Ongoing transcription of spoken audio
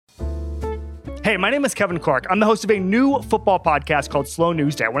Hey, my name is Kevin Clark. I'm the host of a new football podcast called Slow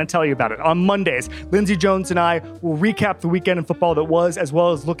News Day. I want to tell you about it. On Mondays, Lindsey Jones and I will recap the weekend in football that was, as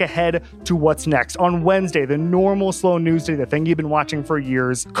well as look ahead to what's next. On Wednesday, the normal Slow News Day, the thing you've been watching for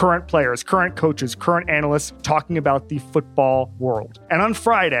years, current players, current coaches, current analysts talking about the football world. And on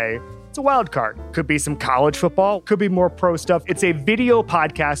Friday, it's a wild card. Could be some college football, could be more pro stuff. It's a video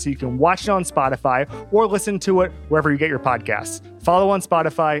podcast, so you can watch it on Spotify or listen to it wherever you get your podcasts. Follow on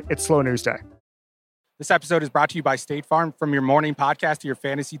Spotify. It's Slow News Day. This episode is brought to you by State Farm. From your morning podcast to your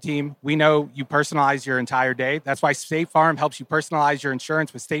fantasy team, we know you personalize your entire day. That's why State Farm helps you personalize your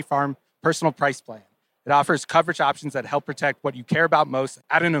insurance with State Farm Personal Price Plan. It offers coverage options that help protect what you care about most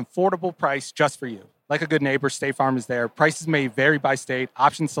at an affordable price just for you. Like a good neighbor, State Farm is there. Prices may vary by state.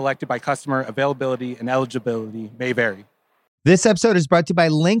 Options selected by customer. Availability and eligibility may vary. This episode is brought to you by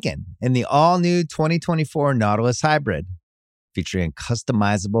Lincoln and the all-new 2024 Nautilus Hybrid. Featuring a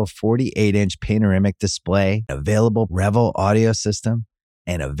customizable 48-inch panoramic display, available Revel audio system,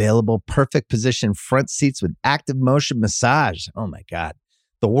 and available perfect position front seats with active motion massage. Oh my God.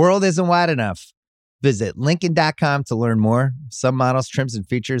 The world isn't wide enough. Visit Lincoln.com to learn more. Some models, trims, and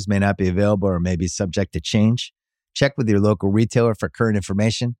features may not be available or may be subject to change. Check with your local retailer for current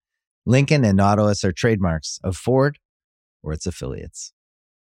information. Lincoln and Nautilus are trademarks of Ford or its affiliates.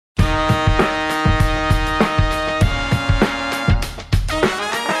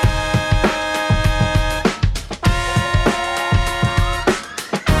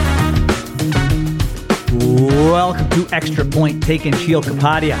 Welcome to Extra Point Taken, Sheil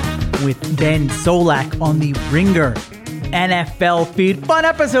Kapadia with Ben Solak on the Ringer NFL feed. Fun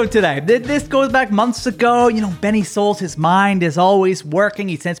episode today. This goes back months ago. You know, Benny Souls, his mind is always working.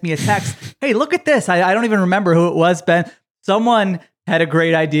 He sends me a text. Hey, look at this. I don't even remember who it was, Ben. Someone had a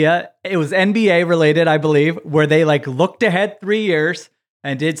great idea. It was NBA related, I believe, where they looked ahead 3 years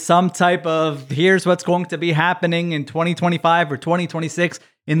and did some type of, here's what's going to be happening in 2025 or 2026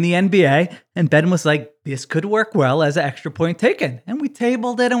 in the NBA. And Ben was like, this could work well as an Extra Point Taken. And we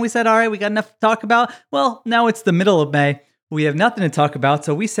tabled it and we said, all right, we got enough to talk about. Well, now it's the middle of May. We have nothing to talk about.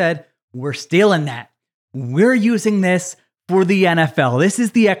 So we said, we're stealing that. We're using this for the NFL. This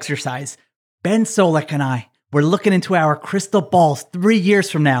is the exercise. Ben Solak and I, we're looking into our crystal balls 3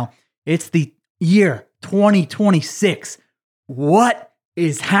 years from now. It's the year 2026. What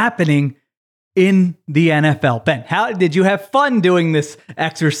is happening in the NFL? Ben, how did you have fun doing this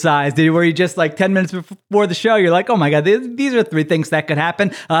exercise? Were you just 10 minutes before the show, you're like, oh my God, these are three things that could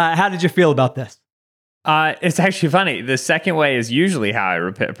happen. How did you feel about this? It's actually funny. The second way is usually how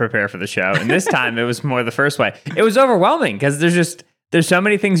I prepare for the show. And this time it was more the first way. It was overwhelming because there's so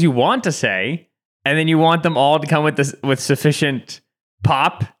many things you want to say, and then you want them all to come with sufficient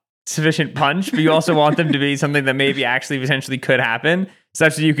pop, sufficient punch, but you also want them to be something that maybe actually potentially could happen,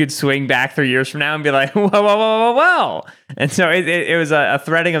 such that you could swing back 3 years from now and be like, whoa, whoa, whoa, whoa, whoa. And so it was a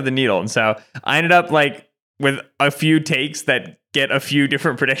threading of the needle. And so I ended up with a few takes that get a few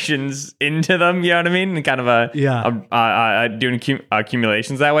different predictions into them, you know what I mean? And kind of doing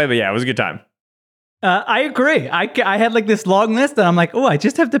accumulations that way. But yeah, it was a good time. I agree. I had this long list and I'm like, oh, I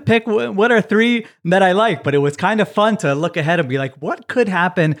just have to pick what are three that I like. But it was kind of fun to look ahead and be like, what could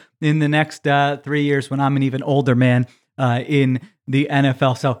happen in the next 3 years when I'm an even older man in the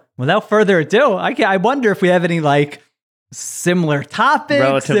NFL. So without further ado, I wonder if we have any similar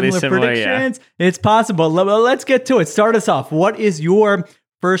topics, similar predictions. Yeah. It's possible. Let's get to it. Start us off. What is your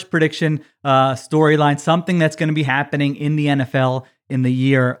first prediction storyline? Something that's going to be happening in the NFL in the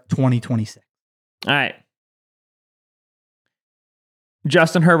year 2026. All right.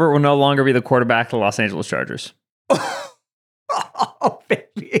 Justin Herbert will no longer be the quarterback of the Los Angeles Chargers. Oh,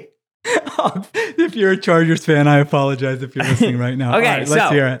 baby. If you're a Chargers fan, I apologize if you're listening right now. Okay, right,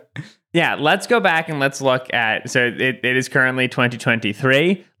 let's hear it. Yeah, let's go back and let's look at, so it is currently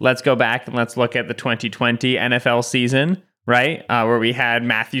 2023. Let's go back and let's look at the 2020 NFL season, right? Where we had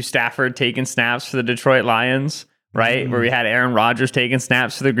Matthew Stafford taking snaps for the Detroit Lions, right? Where we had Aaron Rodgers taking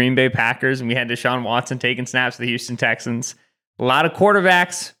snaps for the Green Bay Packers, and we had Deshaun Watson taking snaps for the Houston Texans. A lot of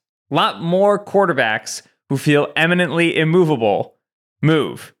quarterbacks, a lot more quarterbacks who feel eminently immovable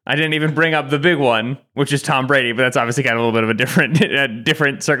move. I didn't even bring up the big one, which is Tom Brady, but that's obviously got a little bit of a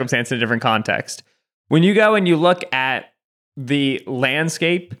different circumstance and a different context. When you go and you look at the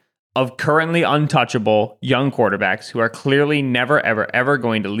landscape of currently untouchable young quarterbacks who are clearly never, ever, ever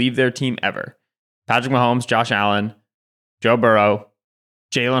going to leave their team ever. Patrick Mahomes, Josh Allen, Joe Burrow,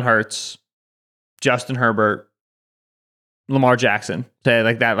 Jalen Hurts, Justin Herbert, Lamar Jackson. Say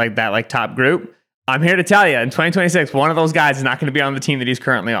like that top group. I'm here to tell you, in 2026, one of those guys is not going to be on the team that he's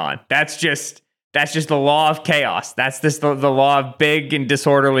currently on. That's just the law of chaos. That's just the law of big and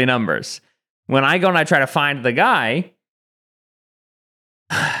disorderly numbers. when I go and I try to find the guy,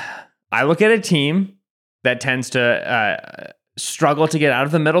 I look at a team that tends to struggle to get out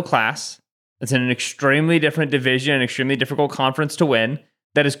of the middle class. It's in an extremely different division, an extremely difficult conference to win,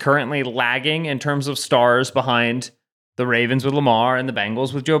 that is currently lagging in terms of stars behind the Ravens with Lamar and the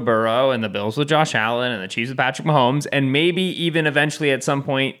Bengals with Joe Burrow and the Bills with Josh Allen and the Chiefs with Patrick Mahomes, and maybe even eventually at some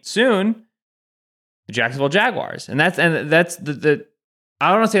point soon, the Jacksonville Jaguars. And that's the I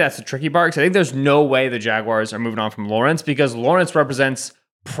don't want to say that's the tricky part, because I think there's no way the Jaguars are moving on from Lawrence, because Lawrence represents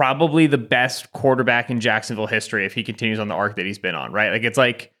probably the best quarterback in Jacksonville history if he continues on the arc that he's been on, right? Like, it's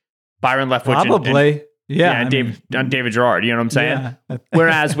like Byron Leftwich probably. and David Gerard, you know what I'm saying? Yeah.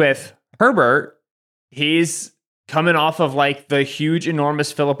 Whereas with Herbert, he's coming off of like the huge,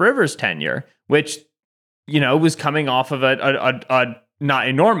 enormous Phillip Rivers tenure, which, you know, was coming off of a not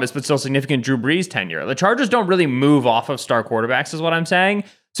enormous, but still significant Drew Brees tenure. The Chargers don't really move off of star quarterbacks, is what I'm saying.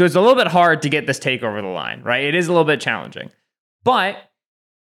 So it's a little bit hard to get this take over the line, right? It is a little bit challenging. But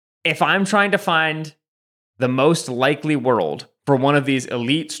if I'm trying to find the most likely world for one of these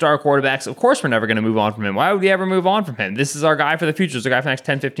elite star quarterbacks, of course we're never going to move on from him. Why would we ever move on from him? This is our guy for the future. It's our guy for the next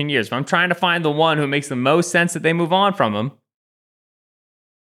 10, 15 years. If I'm trying to find the one who makes the most sense that they move on from him,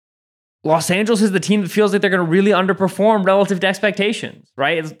 Los Angeles is the team that feels like they're going to really underperform relative to expectations,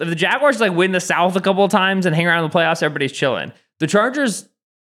 right? If the Jaguars like win the South a couple of times and hang around in the playoffs, everybody's chilling. The Chargers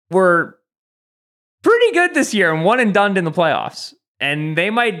were pretty good this year and one and done in the playoffs. And they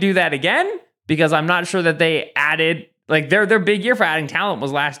might do that again, because I'm not sure that they added, like their big year for adding talent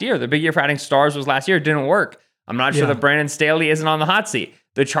was last year. Their big year for adding stars was last year. It didn't work. I'm not sure that Brandon Staley isn't on the hot seat.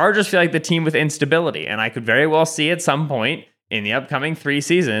 The Chargers feel like the team with instability. And I could very well see at some point in the upcoming 3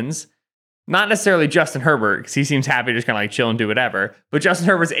 seasons, not necessarily Justin Herbert, because he seems happy to just kind of like chill and do whatever, but Justin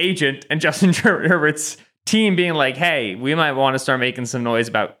Herbert's agent and Justin Herbert's team being like, hey, we might want to start making some noise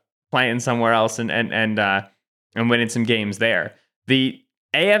about playing somewhere else and winning some games there. The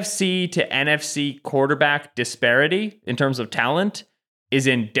AFC to NFC quarterback disparity in terms of talent is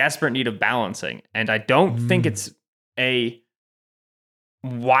in desperate need of balancing. And I don't think it's a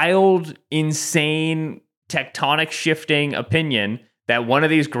wild, insane, tectonic shifting opinion that one of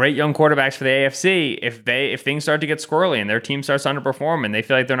these great young quarterbacks for the AFC, if things start to get squirrely and their team starts to underperform and they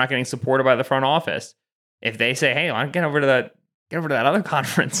feel like they're not getting supported by the front office, if they say, hey, why don't get over to that other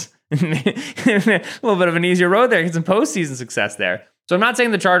conference, a little bit of an easier road there, get some postseason success there. So I'm not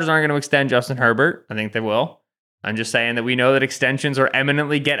saying the Chargers aren't going to extend Justin Herbert. I think they will. I'm just saying that we know that extensions are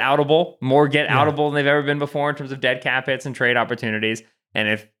eminently more get-outable than they've ever been before in terms of dead cap hits and trade opportunities. And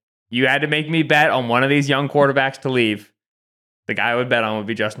if you had to make me bet on one of these young quarterbacks to leave, the guy I would bet on would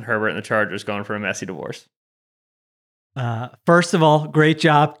be Justin Herbert and the Chargers going for a messy divorce. First of all, great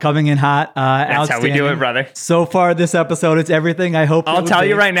job coming in hot. That's how we do it, brother. So far this episode, it's everything I hope. I'll tell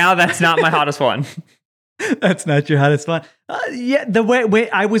you right now, that's not my hottest one. That's not your hottest one. The way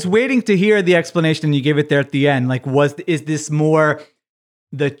I was waiting to hear the explanation you gave it there at the end. Like, is this more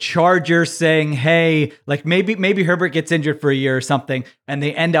the Chargers saying, hey, like maybe Herbert gets injured for a year or something, and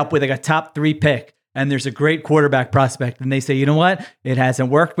they end up with like a top 3 pick, and there's a great quarterback prospect, and they say, you know what? It hasn't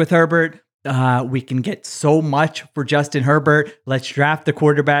worked with Herbert. We can get so much for Justin Herbert. Let's draft the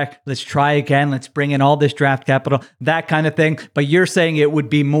quarterback. Let's try again. Let's bring in all this draft capital, that kind of thing. But you're saying it would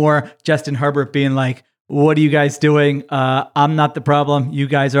be more Justin Herbert being like, what are you guys doing? I'm not the problem. You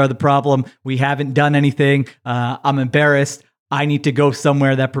guys are the problem. We haven't done anything. I'm embarrassed. I need to go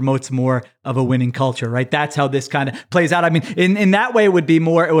somewhere that promotes more of a winning culture, right? That's how this kind of plays out. I mean, in that way, it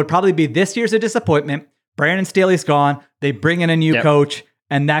would probably be this year's a disappointment. Brandon Staley's gone. They bring in a new coach,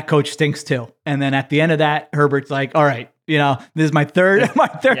 and that coach stinks too. And then at the end of that, Herbert's like, all right, this is my third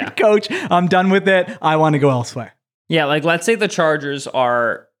coach. I'm done with it. I want to go elsewhere. Yeah, like let's say the Chargers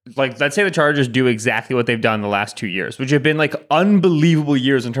do exactly what they've done the last 2 years, which have been like unbelievable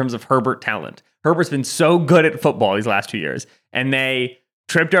years in terms of Herbert talent. Herbert's been so good at football these last 2 years, and they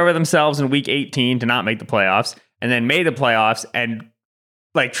tripped over themselves in week 18 to not make the playoffs, and then made the playoffs and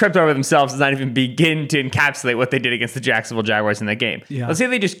like tripped over themselves does not even begin to encapsulate what they did against the Jacksonville Jaguars in that game. Yeah. Let's say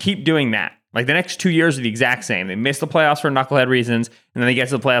they just keep doing that. Like the next 2 years are the exact same. They miss the playoffs for knucklehead reasons, and then they get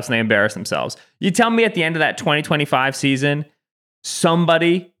to the playoffs and they embarrass themselves. You tell me at the end of that 2025 season,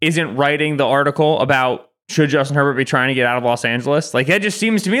 somebody isn't writing the article about should Justin Herbert be trying to get out of Los Angeles? Like that just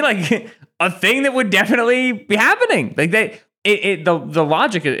seems to me like a thing that would definitely be happening. Like the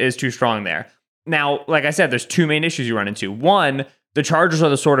logic is too strong there. Now, like I said, there's 2 main issues you run into. One, the Chargers are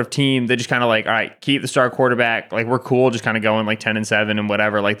the sort of team that just kind of like, all right, keep the star quarterback. Like we're cool, just kind of going like 10-7 and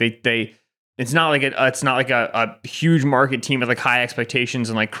whatever. Like it's not like a huge market team with like high expectations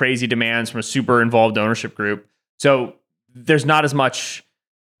and like crazy demands from a super involved ownership group. So there's not as much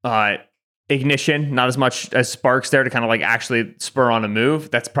ignition, not as much as sparks there to kind of like actually spur on a move.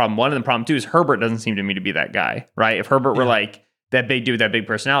 That's problem one. And then problem two is Herbert doesn't seem to me to be that guy, right? If Herbert were like that big dude with that big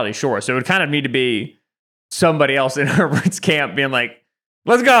personality, sure. So it would kind of need to be somebody else in Herbert's camp being like,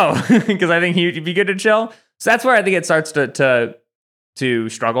 let's go. Because I think he'd be good to chill. So that's where I think it starts to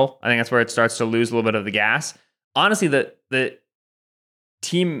struggle. I think that's where it starts to lose a little bit of the gas. Honestly, the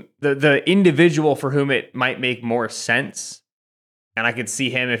team, the individual for whom it might make more sense, and I could see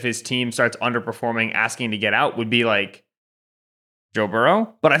him if his team starts underperforming, asking to get out, would be like Joe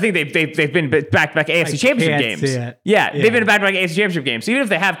Burrow. But I think they've been back-to-back AFC Championship games. Yeah, they've been back-to-back AFC Championship games. So even if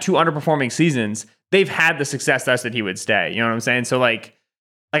they have two underperforming seasons, they've had the success thus that he would stay. You know what I'm saying? So like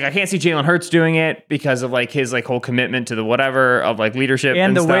I can't see Jalen Hurts doing it because of like his like whole commitment to the whatever of like leadership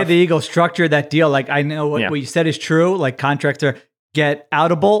and the stuff. way the Eagles structured that deal. Like I know what you said is true. Like contracts are get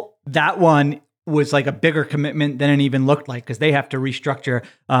outable. That one was like a bigger commitment than it even looked like because they have to restructure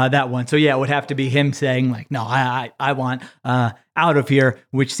that one. So yeah, it would have to be him saying like, no, I want out of here,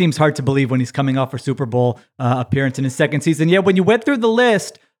 which seems hard to believe when he's coming off a Super Bowl appearance in his second season. Yeah, when you went through the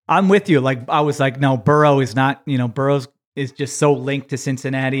list, I'm with you. Like I was like, no, Burrow is not, Burrow's is just so linked to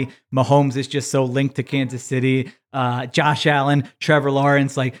Cincinnati. Mahomes is just so linked to Kansas City. Josh Allen, Trevor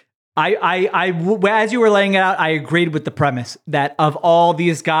Lawrence, like I as you were laying it out, I agreed with the premise that of all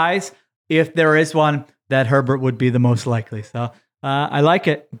these guys, if there is one, that Herbert would be the most likely. So I like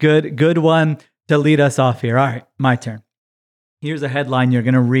it. Good one to lead us off here. All right, my turn. Here's a headline you're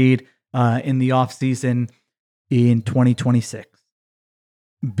going to read in the offseason in 2026.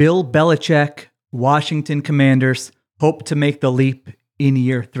 Bill Belichick, Washington Commanders hope to make the leap in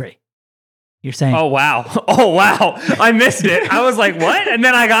year 3. You're saying, oh, wow. I missed it. I was like, what? And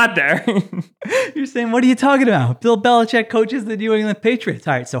then I got there. You're saying, what are you talking about? Bill Belichick coaches the New England Patriots.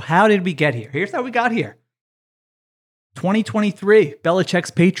 All right, so how did we get here? Here's how we got here. 2023,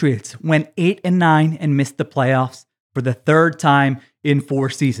 Belichick's Patriots went 8-9 and missed the playoffs for the third time in 4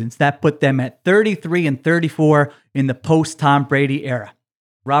 seasons. That put them at 33-34 in the post-Tom Brady era.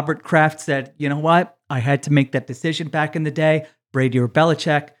 Robert Kraft said, you know what? I had to make that decision back in the day, Brady or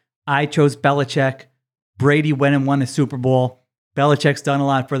Belichick. I chose Belichick. Brady went and won a Super Bowl. Belichick's done a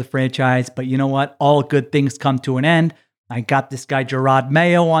lot for the franchise, but you know what? All good things come to an end. I got this guy, Gerard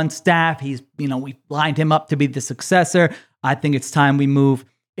Mayo, on staff. He's, we lined him up to be the successor. I think it's time we move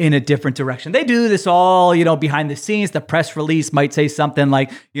in a different direction. They do this all, behind the scenes. The press release might say something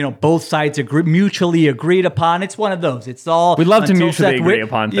like, both sides mutually agreed upon. It's one of those. It's all. We love to mutually agree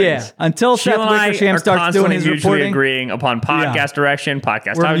upon things. Yeah, until Seth Wickersham starts doing his reporting. Agreeing upon podcast direction,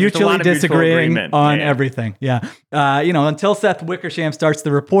 podcast. We're mutually disagreeing on everything. Yeah, until Seth Wickersham starts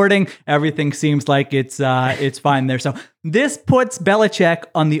the reporting, everything seems like it's fine there. So this puts Belichick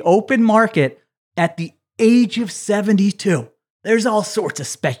on the open market at the age of 72. There's all sorts of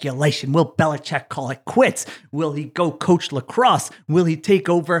speculation. Will Belichick call it quits? Will he go coach lacrosse? Will he take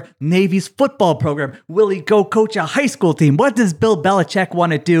over Navy's football program? Will he go coach a high school team? What does Bill Belichick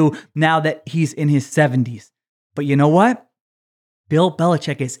want to do now that he's in his 70s? But you know what? Bill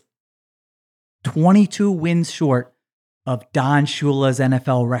Belichick is 22 wins short of Don Shula's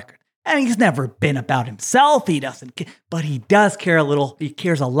NFL record. And he's never been about himself. He doesn't, but he does care a little. He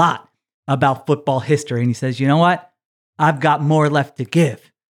cares a lot about football history. And he says, you know what? I've got more left to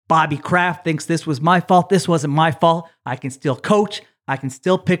give. Bobby Kraft thinks this was my fault. This wasn't my fault. I can still coach. I can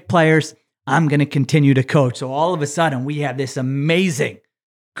still pick players. I'm going to continue to coach. So all of a sudden, we have this amazing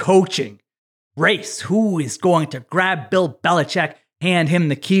coaching race. Who is going to grab Bill Belichick, hand him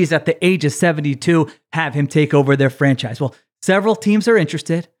the keys at the age of 72, have him take over their franchise? Well, several teams are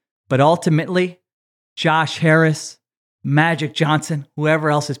interested, but ultimately, Josh Harris, Magic Johnson, whoever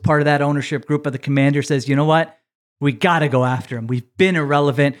else is part of that ownership group of the Commanders says, you know what? We got to go after him. We've been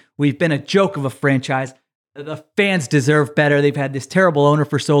irrelevant. We've been a joke of a franchise. The fans deserve better. They've had this terrible owner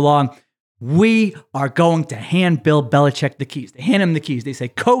for so long. We are going to hand Bill Belichick the keys. They hand him the keys. They say,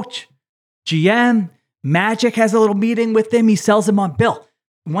 Coach, GM, Magic has a little meeting with him. He sells him on Bill.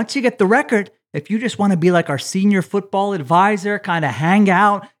 Once you get the record, if you just want to be like our senior football advisor, kind of hang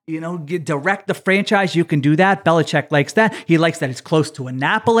out, direct the franchise, you can do that. Belichick likes that. He likes that it's close to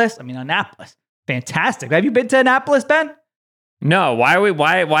Annapolis. Annapolis. Fantastic. Have you been to Annapolis, Ben? No.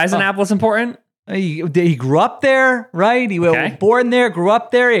 Why is Annapolis important? He grew up there, right? He was born there, grew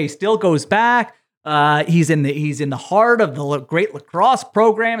up there. He still goes back. He's in the heart of the great lacrosse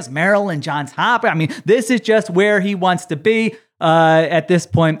programs, Maryland, Johns Hopkins. This is just where he wants to be at this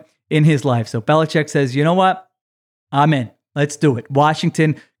point in his life. So Belichick says, you know what? I'm in. Let's do it.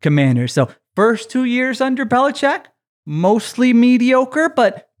 Washington Commanders. So first 2 years under Belichick, mostly mediocre,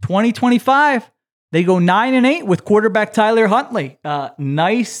 but 2025, They go 9-8 with quarterback Tyler Huntley.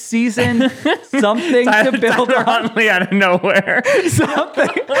 Nice season, something to build Tyler on. Huntley out of nowhere. something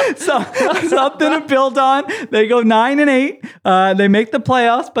to build on. They go 9-8. They make the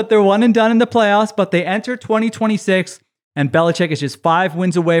playoffs, but they're one and done in the playoffs. But they enter 2026, and Belichick is just 5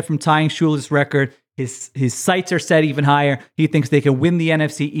 wins away from tying Shula's record. His sights are set even higher. He thinks they can win the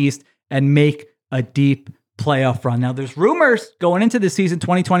NFC East and make a deep playoff run. Now, there's rumors going into the season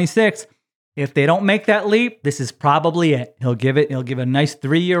 2026. If they don't make that leap, this is probably it. He'll give a nice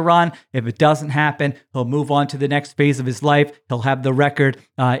 3-year run. If it doesn't happen, he'll move on to the next phase of his life. He'll have the record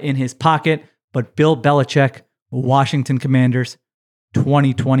in his pocket. But Bill Belichick, Washington Commanders,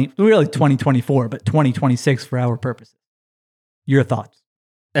 2020, really 2024, but 2026 for our purposes. Your thoughts?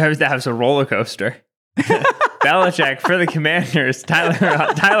 That was a roller coaster. Belichick for the Commanders,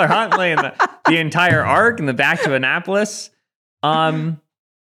 Tyler Huntley, and the entire arc, and the back to Annapolis. I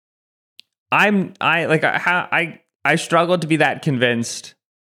struggled to be that convinced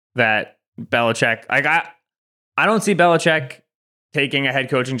that Belichick. I don't see Belichick taking a head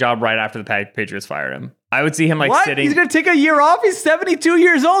coaching job right after the Patriots fired him. I would see him sitting. He's going to take a year off? He's 72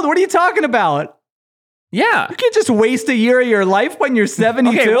 years old. What are you talking about? Yeah. You can't just waste a year of your life when you're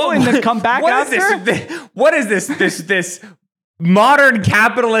 72 and then come back after. What is this modern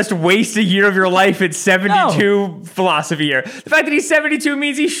capitalist waste a year of your life at 72 philosophy here? The fact that he's 72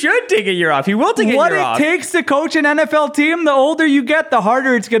 means he should take a year off. He will take a year off. What it takes to coach an NFL team, the older you get, the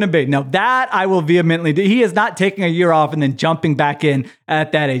harder it's going to be. No, that I will vehemently do. He is not taking a year off and then jumping back in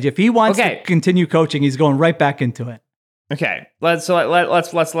at that age. If he wants to continue coaching, he's going right back into it. Okay, let's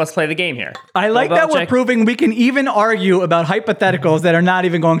play the game here. I like that we're proving we can even argue about hypotheticals that are not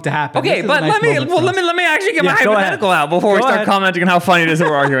even going to happen. Okay, but let me actually get my hypothetical out before we start commenting on how funny it is that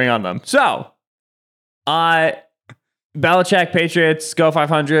we're arguing on them. So, Belichick, Patriots go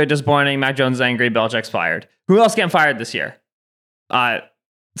 500, disappointing. Mac Jones is angry. Belichick's fired. Who else getting fired this year?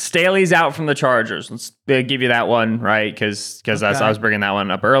 Staley's out from the Chargers. Let's give you that one, right? Because I was bringing that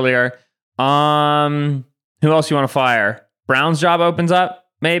one up earlier. Who else you want to fire? Brown's job opens up,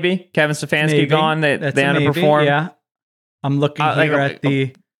 maybe. Kevin Stefanski gone. They underperform. Yeah. I'm looking here at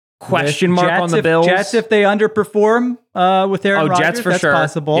the question mark on the Bills. Jets, if they underperform with Aaron Rodgers, Jets for that's sure.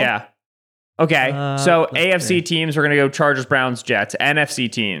 possible. Yeah. Okay. So AFC teams, we're going to go Chargers, Browns, Jets.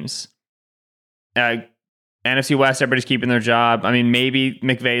 NFC teams. NFC West, everybody's keeping their job. I mean, maybe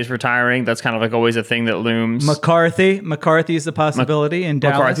McVay's retiring. That's kind of always a thing that looms. McCarthy is a possibility in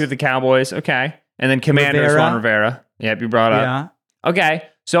Dallas. McCarthy with the Cowboys. Okay. And then Commanders, Ron Rivera. Yep, you brought up. Yeah. Okay,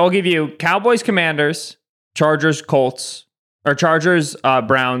 so I'll give you Cowboys, Commanders, Chargers, Colts, or Chargers,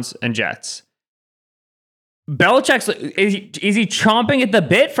 Browns, and Jets. Belichick's, is he chomping at the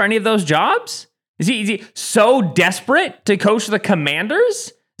bit for any of those jobs? Is he so desperate to coach the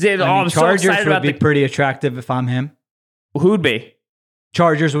Commanders? Chargers would be pretty attractive if I'm him. Who'd be?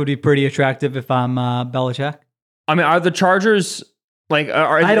 Chargers would be pretty attractive if I'm Belichick. I mean, are the Chargers...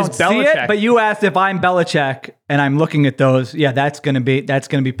 I don't see it, but you asked if I'm Belichick, and I'm looking at those. Yeah, that's gonna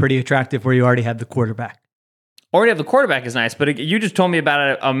be pretty attractive where you already have the quarterback. Already have the quarterback is nice, but you just told me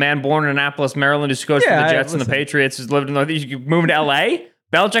about a man born in Annapolis, Maryland, who's coached for the Jets and the Patriots, who's lived in the Northeast. You moving to LA?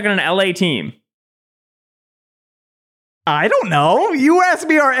 Belichick on an LA team. I don't know. You asked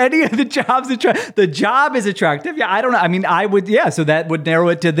me, are any of the jobs attractive? The job is attractive. Yeah, I don't know. I mean, I would, so that would narrow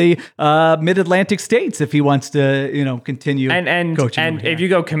it to the mid-Atlantic states if he wants to, continue coaching. And if you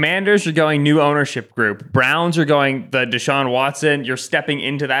go Commanders, you're going new ownership group. Browns are going the Deshaun Watson. You're stepping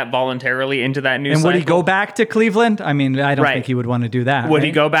into that voluntarily, into that new cycle. And would he go back to Cleveland? I mean, I don't think he would want to do that. Would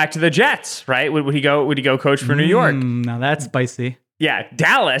he go back to the Jets, right? Would he go coach for New York? Now that's spicy. Yeah,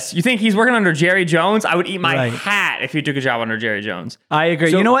 Dallas. You think he's working under Jerry Jones? I would eat my hat if he took a job under Jerry Jones. I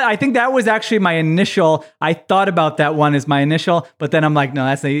agree. So, you know what? I think that was actually my initial. I thought about that one as my initial, but then I'm like,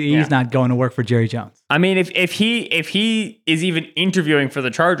 no, he's not going to work for Jerry Jones. I mean, if he is even interviewing for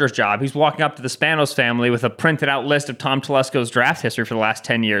the Chargers job, he's walking up to the Spanos family with a printed out list of Tom Telesco's draft history for the last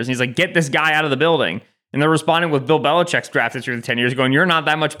 10 years. And he's like, get this guy out of the building. And they're responding with Bill Belichick's draft history for the 10 years going, you're not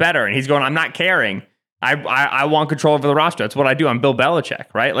that much better. And he's going, I'm not caring. I want control over the roster. That's what I do. I'm Bill Belichick,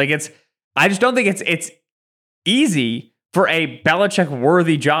 right? I just don't think it's easy for a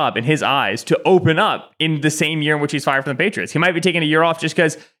Belichick-worthy job in his eyes to open up in the same year in which he's fired from the Patriots. He might be taking a year off just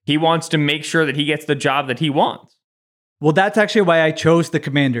because he wants to make sure that he gets the job that he wants. Well, that's actually why I chose the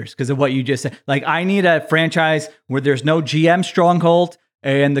Commanders, because of what you just said. I need a franchise where there's no GM stronghold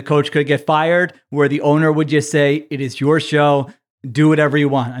and the coach could get fired, where the owner would just say, it is your show. Do whatever you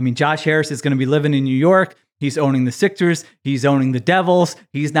want. I mean, Josh Harris is going to be living in New York. He's owning the Sixers. He's owning the Devils.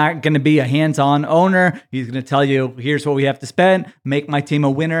 He's not going to be a hands-on owner. He's going to tell you, here's what we have to spend, make my team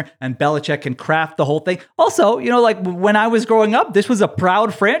a winner, and Belichick can craft the whole thing. Also, like when I was growing up, this was a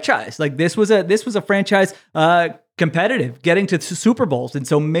proud franchise. Like this was a franchise competitive, getting to Super Bowls. And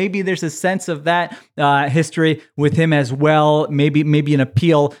so maybe there's a sense of that history with him as well. Maybe an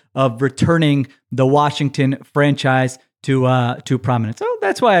appeal of returning the Washington franchise to prominence. So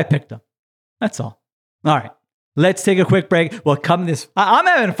that's why I picked him. That's all. All right, let's take a quick break. We'll come this. I'm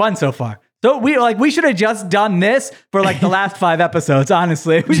having fun so far. So we should have just done this for like the last 5 episodes.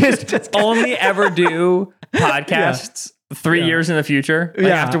 Honestly, we just only ever do podcasts 3 years in the future.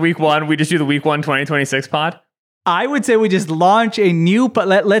 After week 1, we just do the week 1 2026 pod. I would say we just launch a new, but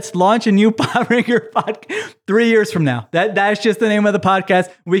let's launch a new Ringer podcast 3 years from now. That's just the name of the podcast.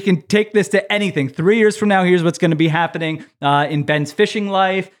 We can take this to anything. 3 years from now, here's what's going to be happening in Ben's fishing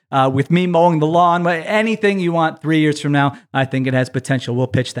life, with me mowing the lawn, anything you want 3 years from now. I think it has potential. We'll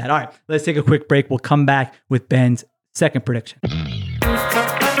pitch that. All right, let's take a quick break. We'll come back with Ben's second prediction.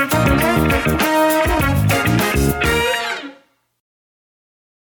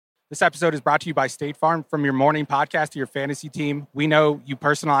 This episode is brought to you by State Farm. From your morning podcast to your fantasy team, we know you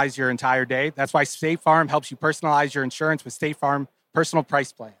personalize your entire day. That's why State Farm helps you personalize your insurance with State Farm Personal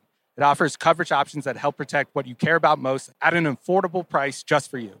Price Plan. It offers coverage options that help protect what you care about most at an affordable price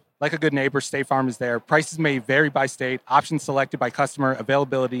just for you. Like a good neighbor, State Farm is there. Prices may vary by state. Options selected by customer.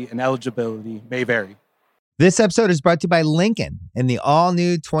 Availability and eligibility may vary. This episode is brought to you by Lincoln and the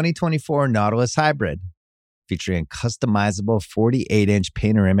all-new 2024 Nautilus Hybrid. Featuring customizable 48-inch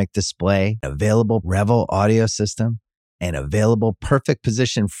panoramic display, available Revel audio system, and available perfect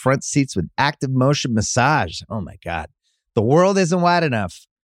position front seats with active motion massage. Oh my God. The world isn't wide enough.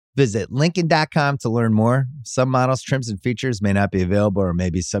 Visit Lincoln.com to learn more. Some models, trims, and features may not be available or may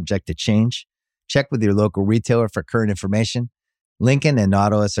be subject to change. Check with your local retailer for current information. Lincoln and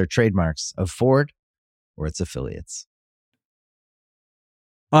Nautilus are trademarks of Ford or its affiliates.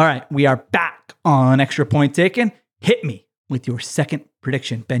 All right, we are back on Extra Point Taken. Hit me with your second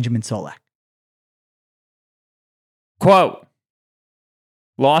prediction, Benjamin Solak. Quote,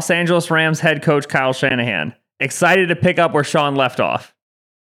 Los Angeles Rams head coach Kyle Shanahan, excited to pick up where Sean left off.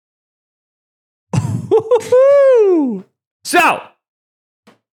 So,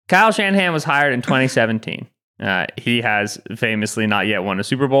 Kyle Shanahan was hired in 2017. He has famously not yet won a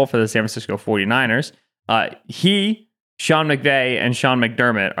Super Bowl for the San Francisco 49ers. Sean McVay and Sean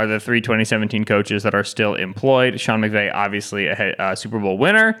McDermott are the 3 2017 coaches that are still employed. Sean McVay, obviously a Super Bowl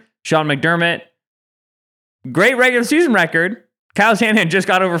winner. Sean McDermott, great regular season record. Kyle Shanahan just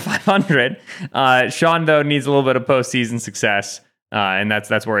got over 500. Sean, though, needs a little bit of postseason success, and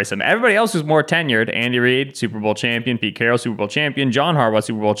that's worrisome. Everybody else who's more tenured, Andy Reid, Super Bowl champion. Pete Carroll, Super Bowl champion. John Harbaugh,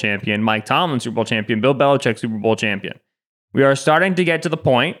 Super Bowl champion. Mike Tomlin, Super Bowl champion. Bill Belichick, Super Bowl champion. We are starting to get to the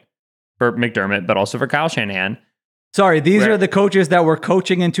point for McDermott, but also for Kyle Shanahan. Sorry, these are the coaches that were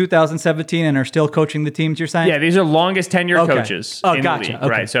coaching in 2017 and are still coaching the teams, you're saying? Yeah, these are longest tenured coaches in the league,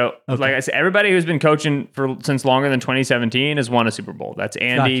 right? So, like I said, everybody who's been coaching since longer than 2017 has won a Super Bowl. That's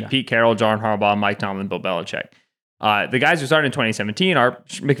Andy, Pete Carroll, John Harbaugh, Mike Tomlin, Bill Belichick. The guys who started in 2017 are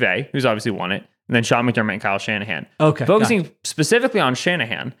McVay, who's obviously won it, and then Sean McDermott and Kyle Shanahan. Okay. Focusing specifically on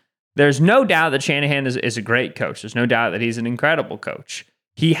Shanahan, there's no doubt that Shanahan is a great coach. There's no doubt that he's an incredible coach.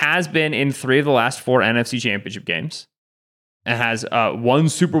 He has been in 3 of the last 4 NFC Championship games and has 1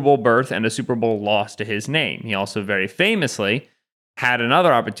 Super Bowl berth and a Super Bowl loss to his name. He also very famously had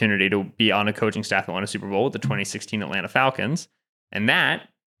another opportunity to be on a coaching staff that won a Super Bowl with the 2016 Atlanta Falcons, and that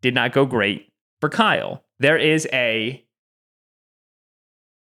did not go great for Kyle. There is a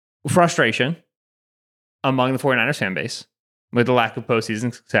frustration among the 49ers fan base with the lack of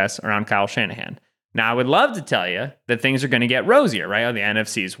postseason success around Kyle Shanahan. Now, I would love to tell you that things are going to get rosier, right? Oh, the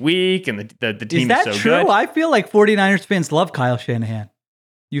NFC is weak and the team is so good. Is that true? I feel like 49ers fans love Kyle Shanahan.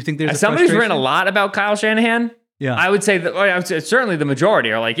 You think there's somebody who's written a lot about Kyle Shanahan? Yeah. I would say that certainly the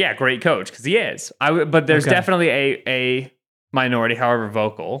majority are like, yeah, great coach, because he is. But there's definitely a minority, however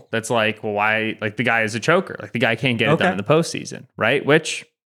vocal, that's like, well, why? Like, the guy is a choker. Like, the guy can't get it done in the postseason, right? Which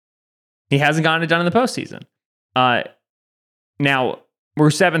he hasn't gotten it done in the postseason. Now, we're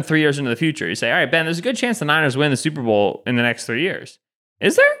 3 years into the future. You say, all right, Ben, there's a good chance the Niners win the Super Bowl in the next 3 years.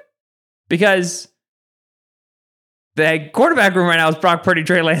 Is there? Because the quarterback room right now is Brock Purdy,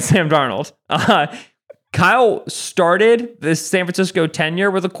 Trey Lance, Sam Darnold. Kyle started this San Francisco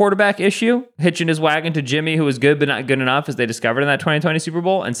tenure with a quarterback issue, hitching his wagon to Jimmy, who was good but not good enough, as they discovered in that 2020 Super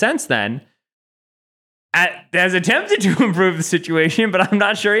Bowl. And since then, has attempted to improve the situation, but I'm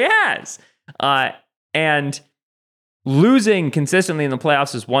not sure he has. And losing consistently in the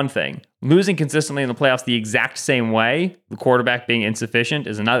playoffs is one thing. Losing consistently in the playoffs the exact same way, the quarterback being insufficient,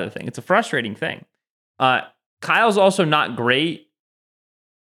 is another thing. It's a frustrating thing. Kyle's also not great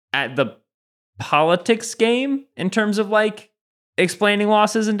at the politics game in terms of like explaining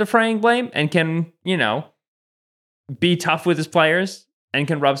losses and defraying blame, and can, be tough with his players and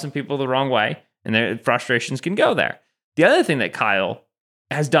can rub some people the wrong way, and their frustrations can go there. The other thing that Kyle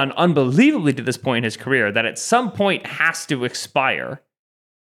has done unbelievably to this point in his career that at some point has to expire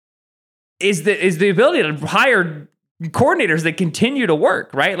is the ability to hire coordinators that continue to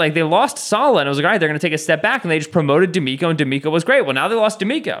work, right? Like they lost Saleh and it was like, all right, they're going to take a step back, and they just promoted DeMeco, and DeMeco was great. Well, now they lost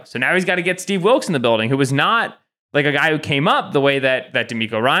DeMeco. So now he's got to get Steve Wilks in the building, who was not like a guy who came up the way that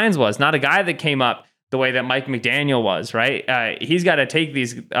DeMeco Ryans was, not a guy that came up the way that Mike McDaniel was, right? He's got to take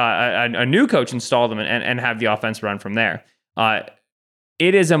these, a new coach, install them, and have the offense run from there.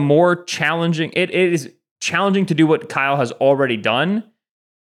 It is it is challenging to do what Kyle has already done.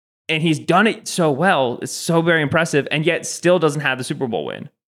 And he's done it so well. It's so very impressive, and yet still doesn't have the Super Bowl win.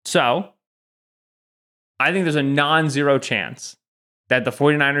 So I think there's a non-zero chance that the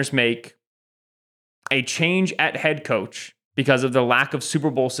 49ers make a change at head coach because of the lack of Super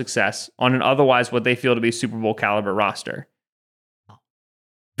Bowl success on an otherwise what they feel to be Super Bowl caliber roster.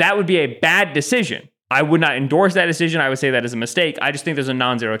 That would be a bad decision. I would not endorse that decision. I would say that is a mistake. I just think there's a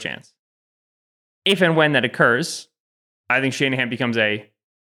non-zero chance. If and when that occurs, I think Shanahan becomes a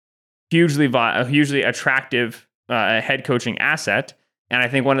hugely attractive head coaching asset. And I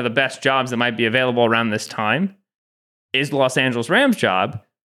think one of the best jobs that might be available around this time is the Los Angeles Rams job.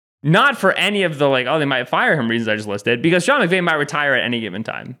 Not for any of the they might fire him reasons I just listed, because Sean McVay might retire at any given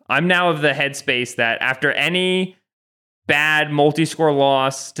time. I'm now of the headspace that after any bad multi-score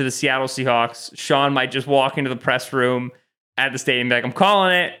loss to the Seattle Seahawks, Sean might just walk into the press room at the stadium like, I'm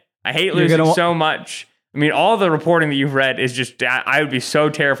calling it. I hate losing so much. I mean, all the reporting that you've read is just, I would be so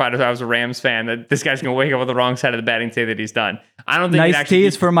terrified if I was a Rams fan that this guy's going to wake up on the wrong side of the bed and say that he's done. I don't think nice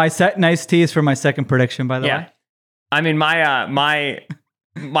tease for my second prediction, by the way. I mean,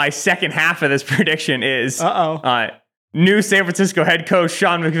 my second half of this prediction is new San Francisco head coach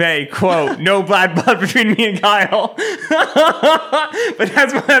Sean McVay, quote, no bad blood between me and Kyle. But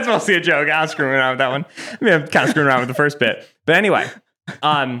that's mostly a joke. I'm screwing around with that one. I mean, I'm kind of screwing around with the first bit. But anyway,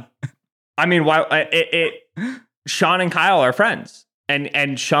 I mean, Sean and Kyle are friends,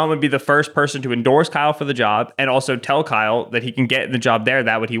 and Sean would be the first person to endorse Kyle for the job, and also tell Kyle that he can get the job there,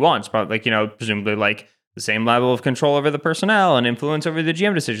 that what he wants, probably presumably the same level of control over the personnel and influence over the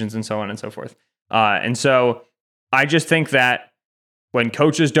GM decisions and so on and so forth. And so I just think that when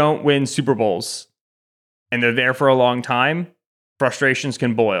coaches don't win Super Bowls and they're there for a long time, frustrations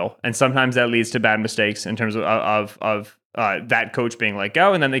can boil, and sometimes that leads to bad mistakes in terms of that coach being let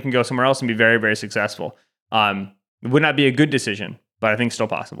go, and then they can go somewhere else and be very, very successful. It would not be a good decision, but I think still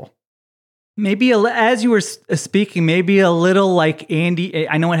possible. Maybe as you were speaking, maybe a little like Andy.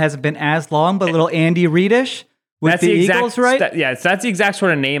 I know it hasn't been as long, but a little Andy Reid-ish with the Eagles, right? That's the exact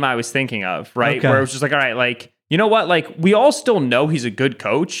sort of name I was thinking of, right? Okay. Where it was just like, all right, you know what? We all still know he's a good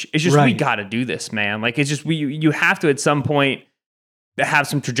coach. It's just we got to do this, man. It's just you have to at some point have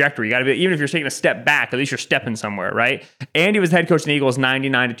some trajectory. You got to be, even if you're taking a step back, at least you're stepping somewhere, right? Andy was head coach in the Eagles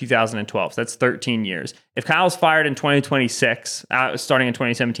 99 to 2012. So that's 13 years. If Kyle's fired in 2026, starting in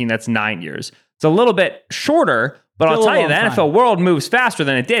 2017, that's 9 years. It's a little bit shorter, but I'll tell you, the NFL world moves faster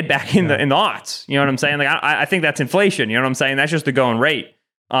than it did back in the aughts. You know what I'm saying? I think that's inflation. You know what I'm saying? That's just the going rate.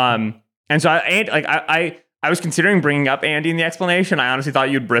 And so I was considering bringing up Andy in the explanation. I honestly thought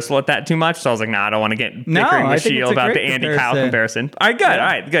you'd bristle at that too much. So I was like, I don't want to get bickering with Sheil about the Andy Kyle comparison. All right, good. Yeah. All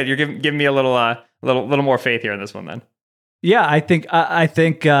right, good. You're giving me a little more faith here in this one then. Yeah, I think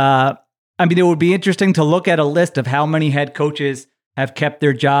it would be interesting to look at a list of how many head coaches have kept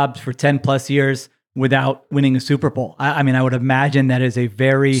their jobs for 10 plus years without winning a Super Bowl. I would imagine that is a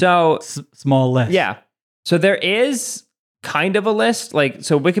very small list. Yeah. So there is kind of a list,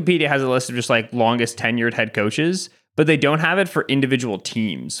 so Wikipedia has a list of just longest tenured head coaches, but they don't have it for individual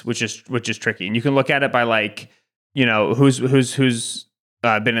teams, which is tricky. And you can look at it by who's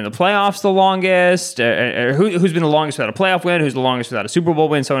been in the playoffs the longest, or who's been the longest without a playoff win, who's the longest without a Super Bowl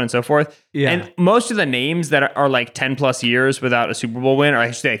win, so on and so forth. Yeah. And most of the names that are 10 plus years without a Super Bowl win, or I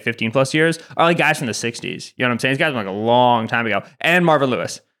should say 15 plus years, are guys from the 60s. You know what I'm saying? These guys were a long time ago. And Marvin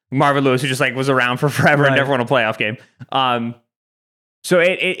Lewis, who just was around for forever and never won a playoff game. So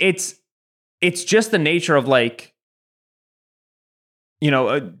it's just the nature of a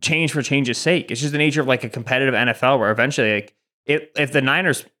change for change's sake. It's just the nature of a competitive NFL where eventually if the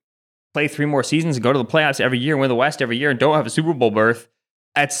Niners play 3 more seasons and go to the playoffs every year and win the West every year and don't have a Super Bowl berth,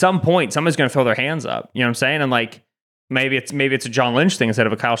 at some point someone's going to throw their hands up. You know what I'm saying? And Maybe it's a John Lynch thing instead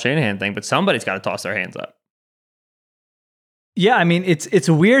of a Kyle Shanahan thing, but somebody's got to toss their hands up. Yeah, I mean, it's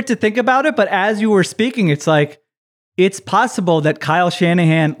weird to think about it, but as you were speaking, it's like, it's possible that Kyle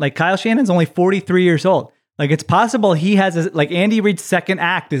Shanahan's only 43 years old. Like, it's possible he has like Andy Reid's second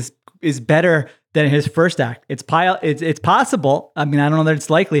act is better than his first act. It's possible. I mean, I don't know that it's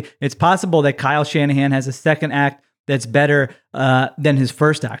likely. It's possible that Kyle Shanahan has a second act that's better than his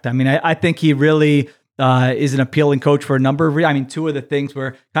first act. I mean, I think he really is an appealing coach for a number of reasons. I mean, two of the things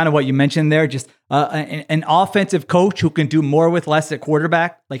were kind of what you mentioned there, just an offensive coach who can do more with less at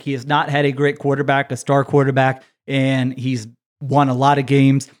quarterback. Like, he has not had a great quarterback, a star quarterback, and he's won a lot of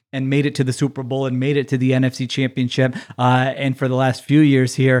games and made it to the Super Bowl and made it to the NFC Championship. And for the last few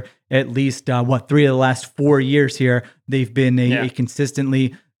years here, at least 3 of the last 4 years here, they've been a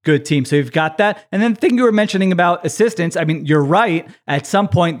consistently good team. So you've got that. And then the thing you were mentioning about assistants, I mean, you're right. At some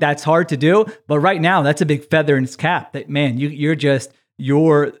point, that's hard to do. But right now, that's a big feather in his cap. That, man, you're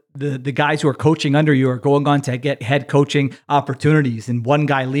the guys who are coaching under you are going on to get head coaching opportunities, and one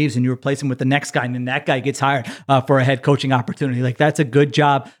guy leaves and you replace him with the next guy, and then that guy gets hired for a head coaching opportunity. Like, that's a good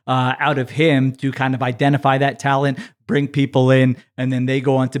job out of him to kind of identify that talent, bring people in, and then they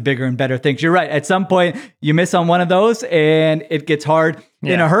go on to bigger and better things. You're right. At some point, you miss on one of those and it gets hard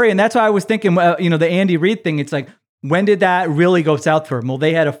in a hurry. And that's why I was thinking, the Andy Reid thing, it's like, when did that really go south for him? Well,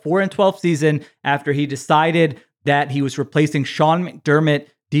 they had a 4-12 season after he decided that he was replacing Sean McDermott,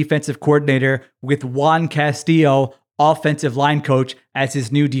 defensive coordinator, with Juan Castillo, offensive line coach, as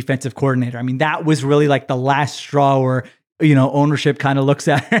his new defensive coordinator. I mean, that was really like the last straw where, ownership kind of looks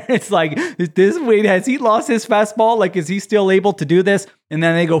at it. It's like, has he lost his fastball? Like, is he still able to do this? And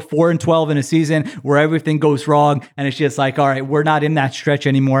then they go 4-12 in a season where everything goes wrong. And it's just like, all right, we're not in that stretch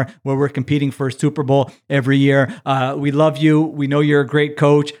anymore where we're competing for a Super Bowl every year. We love you. We know you're a great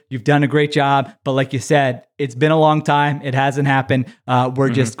coach. You've done a great job. But like you said, it's been a long time. It hasn't happened. We're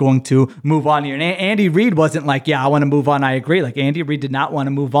just going to move on here. And Andy Reid wasn't like, I want to move on. I agree. Like, Andy Reid did not want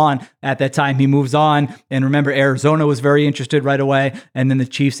to move on at that time. He moves on. And remember, Arizona was very interested right away. And then the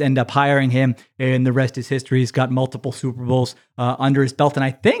Chiefs end up hiring him. And the rest is history. He's got multiple Super Bowls under his belt. And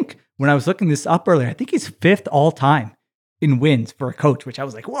I think when I was looking this up earlier, I think he's 5th all time in wins for a coach, which I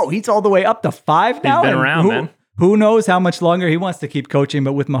was like, whoa, he's all the way up to 5 now. He's been around, man. Who knows how much longer he wants to keep coaching,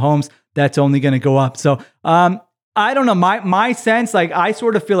 but with Mahomes, that's only going to go up. So I don't know. My sense, like, I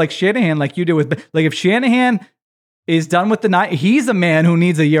sort of feel like Shanahan, like you do with, like, if Shanahan is done with the night, he's a man who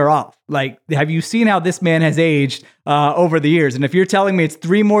needs a year off. Like, have you seen how this man has aged over the years? And if you're telling me it's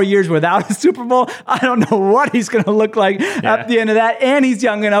 3 more years without a Super Bowl, I don't know what he's going to look like at the end of that. And he's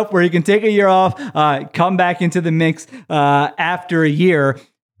young enough where he can take a year off, come back into the mix after a year.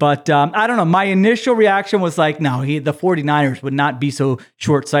 But I don't know. My initial reaction was like, no, the 49ers would not be so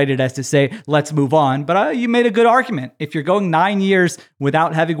short-sighted as to say, let's move on. But you made a good argument. If you're going 9 years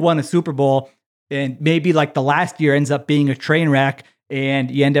without having won a Super Bowl, and maybe like the last year ends up being a train wreck and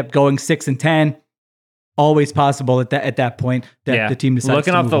you end up going 6-10, always possible at that point that the team decides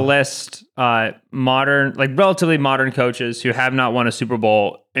looking to off move the on. list, relatively modern coaches who have not won a Super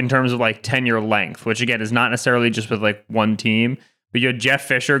Bowl in terms of like tenure length, which again is not necessarily just with like one team. But you had Jeff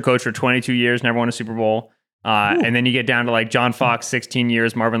Fisher, coach for 22 years, never won a Super Bowl. And then you get down to like John Fox, 16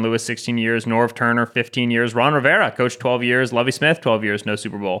 years, Marvin Lewis, 16 years, Norv Turner, 15 years, Ron Rivera, coach 12 years, Lovie Smith, 12 years, no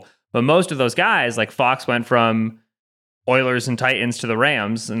Super Bowl. But most of those guys, like Fox went from Oilers and Titans to the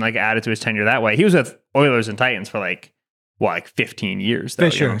Rams and like added to his tenure that way. He was with Oilers and Titans for like 15 years. Though,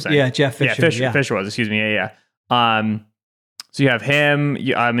 Fisher, you know what I'm saying? Jeff Fisher. Fisher was, excuse me. So you have him.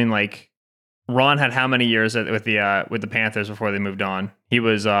 Ron had how many years with the Panthers before they moved on? He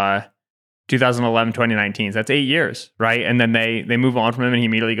was 2011, 2019. So that's 8 years, right? And then they move on from him, and he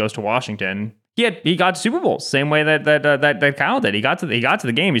immediately goes to Washington. He got to Super Bowls same way that Kyle did. He got to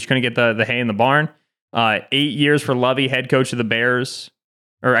the game. He just couldn't get the hay in the barn. 8 years for Lovie, head coach of the Bears,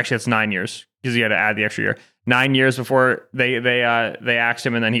 or actually that's 9 years because he had to add the extra year. 9 years before they axed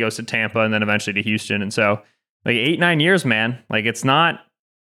him, and then he goes to Tampa, and then eventually to Houston. And so like 8-9 years, man. Like it's not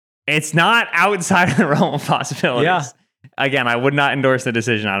outside of the realm of possibilities. Yeah. Again, I would not endorse the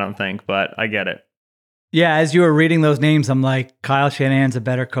decision, I don't think, but I get it. Yeah, as you were reading those names, I'm like, Kyle Shanahan's a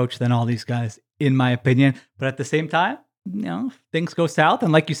better coach than all these guys, in my opinion. But at the same time, things go south.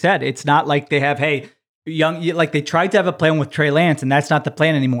 And like you said, it's not like they have, like they tried to have a plan with Trey Lance, and that's not the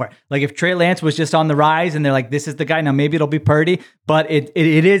plan anymore. Like if Trey Lance was just on the rise and they're like, this is the guy, now maybe it'll be Purdy, but it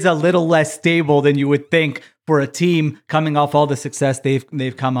is a little less stable than you would think for a team coming off all the success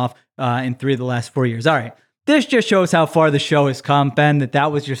they've come off in 3 of the last 4 years. All right. This just shows how far the show has come, Ben,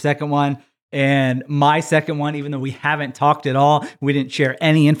 that was your second one. And my second one, even though we haven't talked at all, we didn't share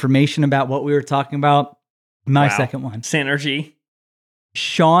any information about what we were talking about. My Wow. second one. Synergy.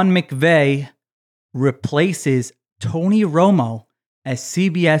 Sean McVay replaces Tony Romo as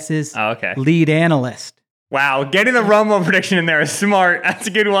CBS's Oh, okay. lead analyst. Wow. Getting the Romo prediction in there is smart. That's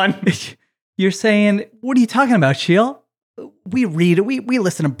a good one. You're saying, what are you talking about, Sheil? We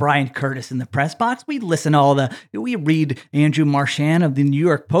listen to Brian Curtis in the press box. We read Andrew Marchand of the New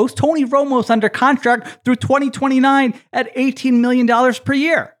York Post. Tony Romo's under contract through 2029 at $18 million per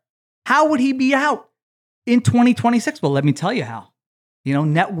year. How would he be out in 2026? Well, let me tell you how.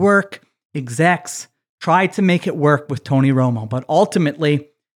 Network execs tried to make it work with Tony Romo, but ultimately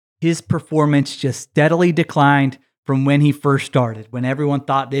his performance just steadily declined from when he first started, when everyone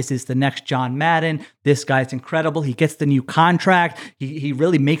thought this is the next John Madden. This guy's incredible. He gets the new contract. He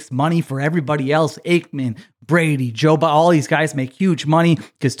really makes money for everybody else. Aikman, Brady, Joe, all these guys make huge money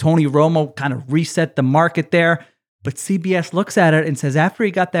because Tony Romo kind of reset the market there. But CBS looks at it and says, after he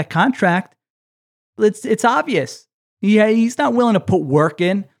got that contract, it's obvious. Yeah, he's not willing to put work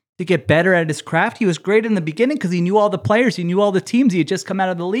in to get better at his craft. He was great in the beginning because he knew all the players. He knew all the teams. He had just come out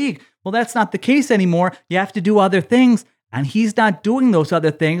of the league. Well, that's not the case anymore. You have to do other things, and he's not doing those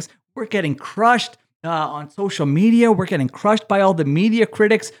other things. We're getting crushed on social media. We're getting crushed by all the media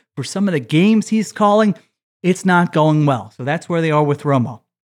critics for some of the games he's calling. It's not going well. So that's where they are with Romo.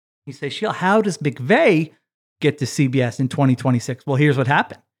 You say, Sheil, how does McVay get to CBS in 2026? Well, here's what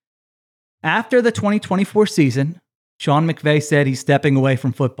happened. After the 2024 season, Sean McVay said he's stepping away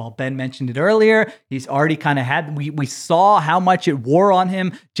from football. Ben mentioned it earlier. He's already kind of we saw how much it wore on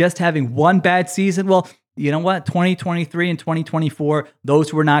him just having one bad season. Well, you know what? 2023 and 2024,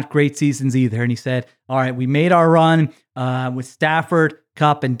 those were not great seasons either. And he said, all right, we made our run with Stafford,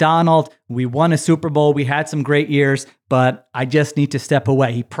 Kupp, and Donald. We won a Super Bowl. We had some great years, but I just need to step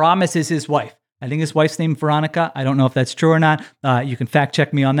away. He promises his wife. I think his wife's name is Veronica. I don't know if that's true or not. You can fact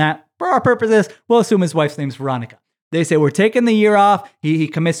check me on that. For our purposes, we'll assume his wife's name is Veronica. They say, we're taking the year off. He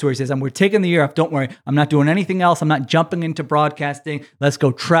commits to her. He says, we're taking the year off. Don't worry. I'm not doing anything else. I'm not jumping into broadcasting. Let's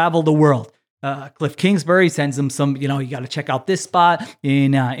go travel the world. Cliff Kingsbury sends him some, you got to check out this spot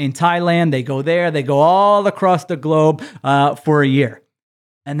in Thailand. They go there. They go all across the globe for a year.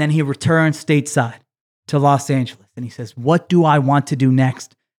 And then he returns stateside to Los Angeles. And he says, what do I want to do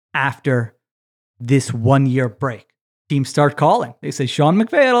next after this 1 year break? Teams start calling. They say, Sean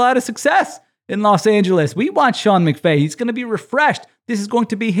McVay had a lot of success in Los Angeles. We want Sean McVay. He's going to be refreshed. This is going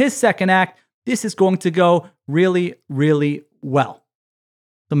to be his second act. This is going to go really, really well.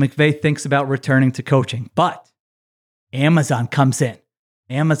 So McVay thinks about returning to coaching, but Amazon comes in.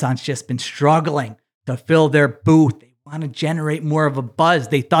 Amazon's just been struggling to fill their booth. They want to generate more of a buzz.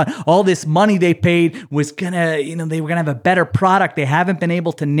 They thought all this money they paid was going to, they were going to have a better product. They haven't been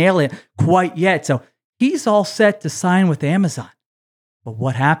able to nail it quite yet. So he's all set to sign with Amazon. But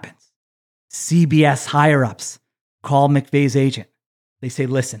what happens? CBS higher-ups call McVay's agent. They say,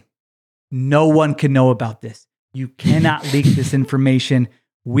 listen, no one can know about this. You cannot leak this information.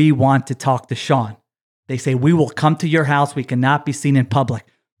 We want to talk to Sean. They say, we will come to your house. We cannot be seen in public.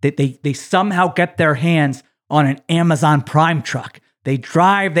 They somehow get their hands on an Amazon Prime truck. They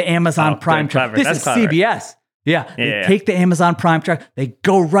drive the Amazon Prime truck. This is clever. CBS. Yeah. They take the Amazon Prime truck. They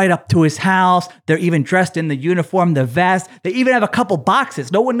go right up to his house. They're even dressed in the uniform, the vest. They even have a couple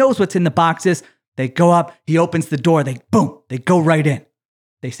boxes. No one knows what's in the boxes. They go up. He opens the door. They go right in.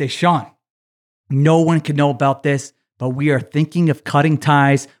 They say, Sean, no one can know about this, but we are thinking of cutting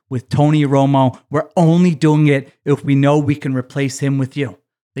ties with Tony Romo. We're only doing it if we know we can replace him with you.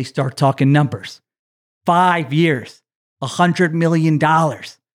 They start talking numbers. 5 years, $100 million.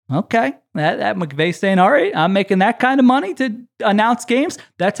 Okay, that McVay saying, all right, I'm making that kind of money to announce games.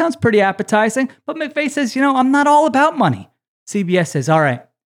 That sounds pretty appetizing. But McVay says, I'm not all about money. CBS says, all right,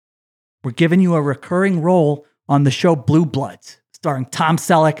 we're giving you a recurring role on the show Blue Bloods, starring Tom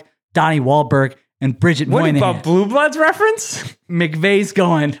Selleck, Donnie Wahlberg, and Bridget Moynihan. What about Blue Bloods reference? McVay's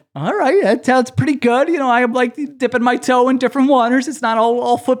going, all right, that sounds pretty good. I am like dipping my toe in different waters. It's not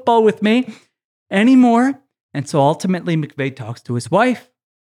all football with me anymore. And so ultimately, McVay talks to his wife.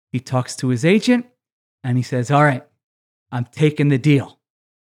 He talks to his agent, and he says, all right, I'm taking the deal.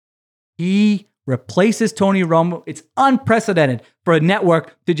 He replaces Tony Romo. It's unprecedented for a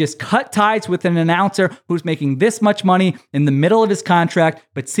network to just cut ties with an announcer who's making this much money in the middle of his contract,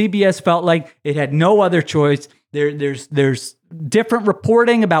 but CBS felt like it had no other choice. There's different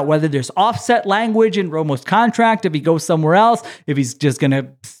reporting about whether there's offset language in Romo's contract, if he goes somewhere else, if he's just going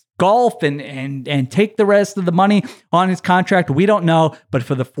to golf and take the rest of the money on his contract. We don't know, but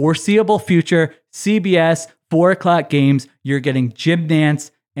for the foreseeable future, CBS, 4 o'clock games, you're getting Jim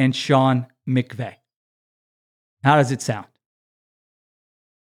Nantz and Sean McVay. How does it sound?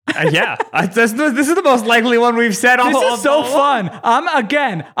 This is the most likely one we've said. This is so fun.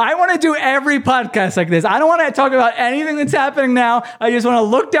 I want to do every podcast like this. I don't want to talk about anything that's happening now. I just want to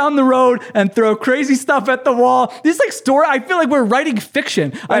look down the road and throw crazy stuff at the wall. This is like story. I feel like we're writing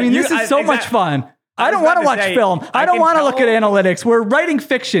fiction. I mean, this is so much fun. I don't want to watch film. I don't want to look at analytics. We're writing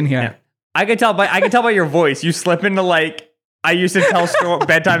fiction here. Yeah. I can tell by your voice. You slip into like, I used to tell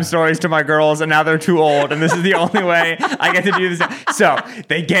bedtime stories to my girls, and now they're too old, and this is the only way I get to do this. So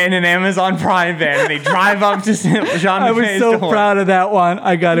they get in an Amazon Prime van, and they drive up to Sean McVay's I was so proud of that one,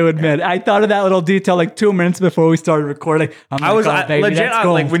 I got to admit. I thought of that little detail like 2 minutes before we started recording.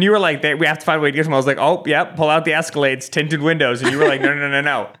 Like when you were like, we have to find a way to get him, I was like, oh, yep, pull out the Escalades, tinted windows, and you were like,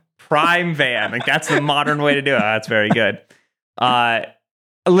 no. Prime van. Like, that's the modern way to do it. That's very good.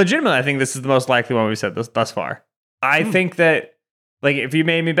 Legitimately, I think this is the most likely one we've said thus far. I think that, like, if you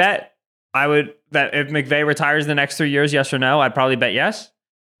made me bet, that if McVay retires in the next 3 years, yes or no, I'd probably bet yes.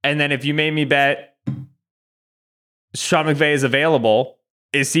 And then if you made me bet Sean McVay is available,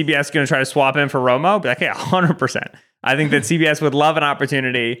 is CBS going to try to swap him for Romo? Be like, yeah, 100%. I think that CBS would love an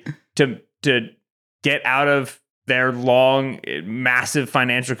opportunity to get out of their long, massive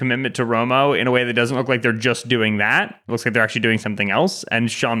financial commitment to Romo in a way that doesn't look like they're just doing that. It looks like they're actually doing something else. And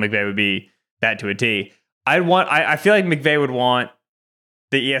Sean McVay would be that to a T. I feel like McVay would want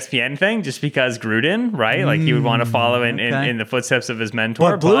the ESPN thing just because Gruden, right? Like he would want to follow in the footsteps of his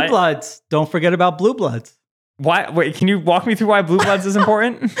mentor. But Blue Bloods, don't forget about Blue Bloods. Why? Wait, can you walk me through why Blue Bloods is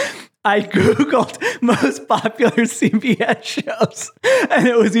important? I Googled most popular CBS shows, and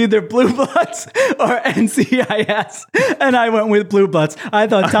it was either Blue Bloods or NCIS, and I went with Blue Bloods. I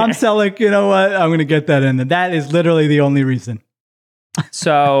thought, Tom Selleck, you know what? I'm going to get that in. And that is literally the only reason.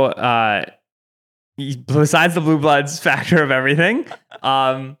 So, besides the Blue Bloods factor of everything,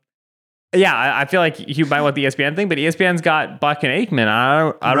 I feel like you might want the ESPN thing, but ESPN's got Buck and Aikman.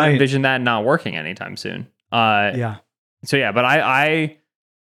 I don't envision that not working anytime soon. So yeah, but I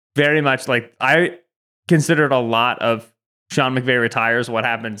very much I considered a lot of Sean McVay retires, what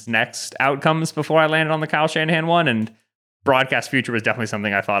happens next outcomes before I landed on the Kyle Shanahan one, and broadcast future was definitely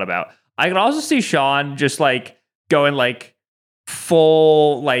something I thought about. I could also see Sean just going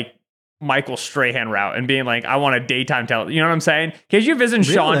full Michael Strahan route and being like, I want a daytime television. You know what I'm saying? Can you visit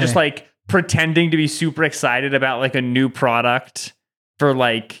Sean just pretending to be super excited about a new product for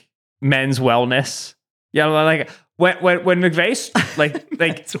men's wellness? Yeah, when McVay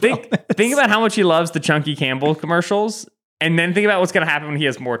think about how much he loves the Chunky Campbell commercials, and then think about what's going to happen when he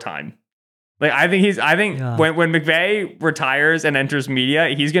has more time. When McVay retires and enters media,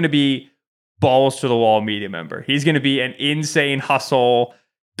 he's going to be balls to the wall media member. He's going to be an insane hustle.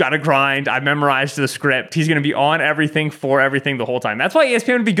 Gotta grind. I memorized the script. He's going to be on everything for everything the whole time. That's why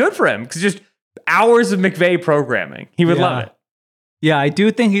ESPN would be good for him, because just hours of McVay programming. He would love it. Yeah, I do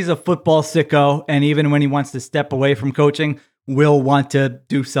think he's a football sicko, and even when he wants to step away from coaching, will want to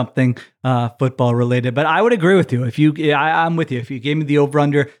do something football related. But I would agree with you. I'm with you. If you gave me the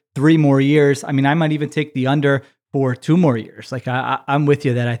over/under 3 more years, I mean, I might even take the under for 2 more years. I'm with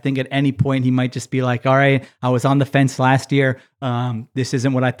you that I think at any point he might just be like, all right, I was on the fence last year. This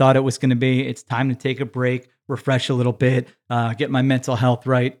isn't what I thought it was going to be. It's time to take a break, refresh a little bit, get my mental health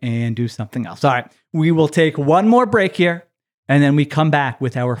right, and do something else. All right, we will take one more break here, and then we come back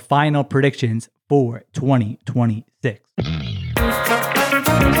with our final predictions for 2026.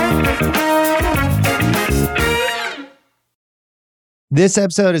 This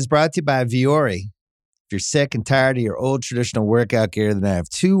episode is brought to you by Vuori. If you're sick and tired of your old traditional workout gear, then I have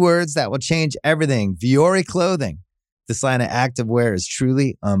 2 words that will change everything. Vuori Clothing. This line of activewear is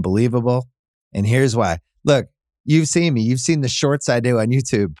truly unbelievable. And here's why. Look, you've seen me. You've seen the shorts I do on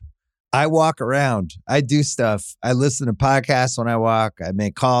YouTube. I walk around. I do stuff. I listen to podcasts when I walk. I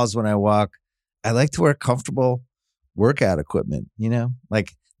make calls when I walk. I like to wear comfortable workout equipment,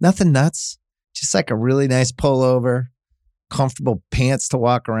 nothing nuts. Just a really nice pullover, comfortable pants to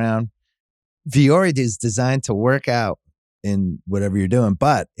walk around. Vuori is designed to work out in whatever you're doing,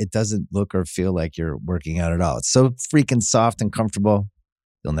 but it doesn't look or feel like you're working out at all. It's so freaking soft and comfortable,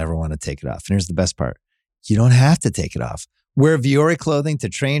 you'll never want to take it off. And here's the best part. You don't have to take it off. Wear Vuori clothing to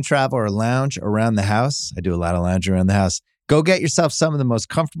train, travel, or lounge around the house. I do a lot of lounging around the house. Go get yourself some of the most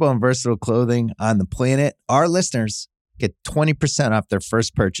comfortable and versatile clothing on the planet. Our listeners get 20% off their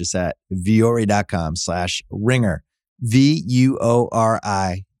first purchase at vuori.com/ringer.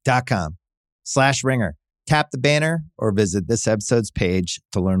 VUORI.com/ringer. Tap the banner or visit this episode's page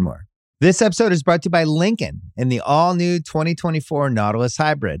to learn more. This episode is brought to you by Lincoln and the all-new 2024 Nautilus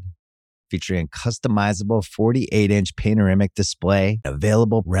Hybrid. Featuring a customizable 48-inch panoramic display,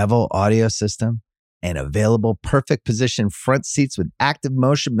 available Revel audio system, and available perfect position front seats with active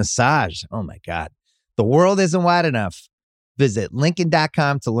motion massage. Oh my God. The world isn't wide enough. Visit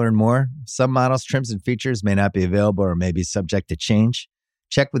Lincoln.com to learn more. Some models, trims, and features may not be available or may be subject to change.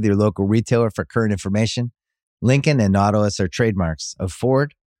 Check with your local retailer for current information. Lincoln and Nautilus are trademarks of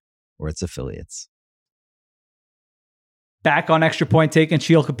Ford or its affiliates. Back on Extra Point Taken,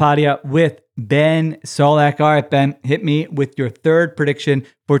 Sheil Kapadia with Ben Solak. All right, Ben, hit me with your third prediction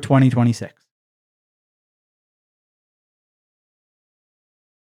for 2026.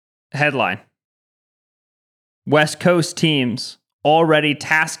 Headline: West Coast teams already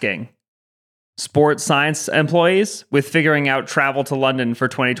tasking sports science employees with figuring out travel to London for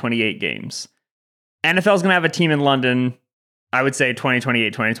 2028 games. NFL's going to have a team in London, I would say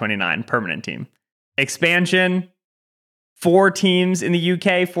 2028, 2029, permanent team. Expansion, 4 teams in the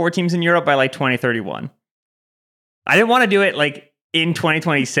UK, 4 teams in Europe by like 2031. I didn't want to do it like in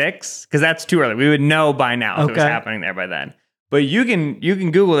 2026 because that's too early. We would know by now if it was happening there by then. But you can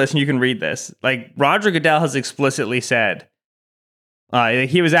Google this and you can read this. Like Roger Goodell has explicitly said,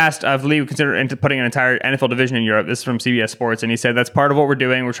 he was asked if Lee would consider putting an entire NFL division in Europe. This is from CBS Sports. And he said, that's part of what we're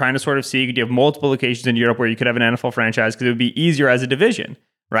doing. We're trying to sort of see, could you have multiple locations in Europe where you could have an NFL franchise because it would be easier as a division,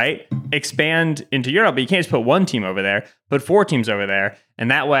 right? Expand into Europe, but you can't just put 1 team over there, put 4 teams over there. And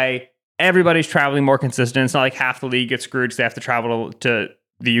that way, everybody's traveling more consistent. It's not like half the league gets screwed because they have to travel to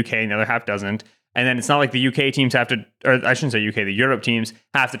the UK and the other half doesn't. And then it's not like the UK teams have to, or I shouldn't say UK, the Europe teams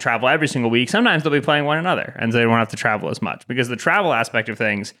have to travel every single week. Sometimes they'll be playing one another and they won't have to travel as much because the travel aspect of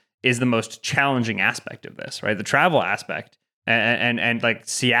things is the most challenging aspect of this, right? The travel aspect and like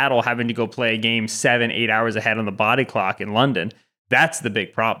Seattle having to go play a game 7-8 hours ahead on the body clock in London. That's the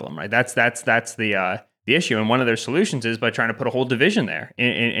big problem, right? That's the issue. And one of their solutions is by trying to put a whole division there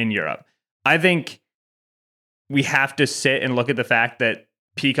in Europe. I think we have to sit and look at the fact that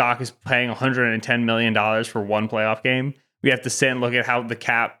Peacock is paying $110 million for 1 playoff game. We have to sit and look at how the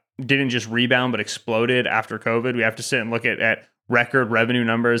cap didn't just rebound, but exploded after COVID. We have to sit and look at record revenue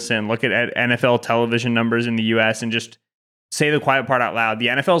numbers and look at NFL television numbers in the US and just say the quiet part out loud. The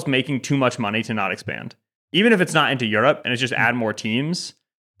NFL is making too much money to not expand. Even if it's not into Europe and it's just add more teams,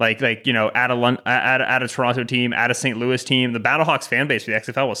 like you know, add a Toronto team, add a St. Louis team. The Battlehawks fan base for the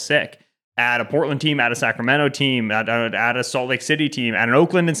XFL was sick. Add a Portland team, add a Sacramento team, add a Salt Lake City team, add an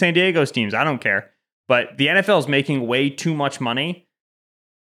Oakland and San Diego's teams. I don't care. But the NFL is making way too much money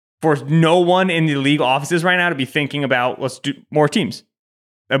for no one in the league offices right now to be thinking about, let's do more teams.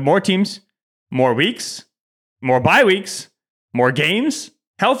 More teams, more weeks, more bye weeks, more games,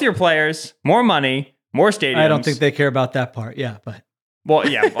 healthier players, more money, more stadiums. I don't think they care about that part. Yeah, but. Well,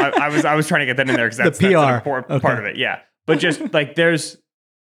 yeah, I was trying to get that in there because that's the PR. That's an important part of it. Yeah. But just like there's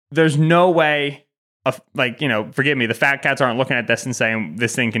no way of, like, you know, forgive me, the fat cats aren't looking at this and saying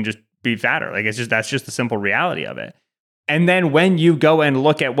this thing can just be fatter. Like that's just the simple reality of it. And then when you go and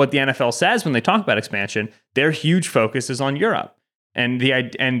look at what the NFL says when they talk about expansion, their huge focus is on Europe and the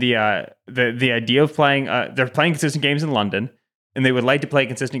idea of playing. They're playing consistent games in London, and they would like to play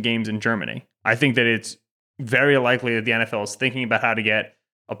consistent games in Germany. I think that it's very likely that the NFL is thinking about how to get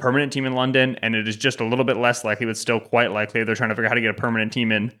a permanent team in London, and it is just a little bit less likely, but still quite likely. They're trying to figure out how to get a permanent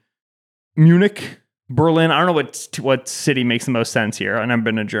team in Munich, Berlin. I don't know what city makes the most sense here. I've never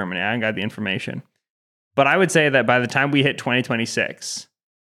been to Germany. I haven't got the information. But I would say that by the time we hit 2026,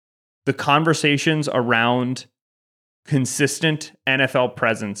 the conversations around consistent NFL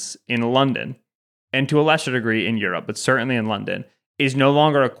presence in London, and to a lesser degree in Europe, but certainly in London, is no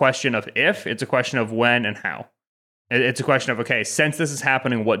longer a question of if, it's a question of when and how. It's a question of, okay, since this is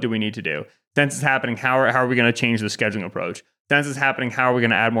happening, what do we need to do? Since it's happening, how are we going to change the scheduling approach? Since it's happening, how are we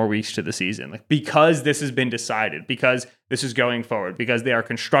going to add more weeks to the season? Like, because this has been decided, because this is going forward, because they are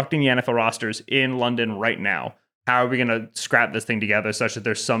constructing the NFL rosters in London right now, how are we going to scrap this thing together such that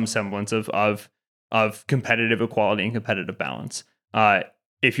there's some semblance of competitive equality and competitive balance?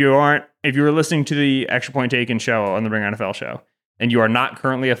 If you were listening to the Extra Point Taken show on the Ringer NFL show, and you are not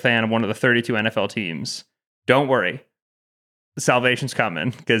currently a fan of one of the 32 NFL teams, don't worry. Salvation's coming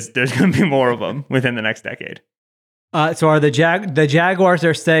because there's going to be more of them within the next decade. So are the Jaguars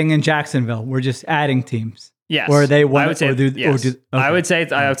are staying in Jacksonville? We're just adding teams. Yes. Or are they one? I would say yes. Okay. I would say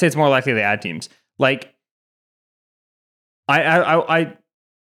it's more likely they add teams. Like, I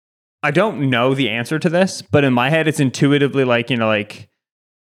don't know the answer to this, but in my head, it's intuitively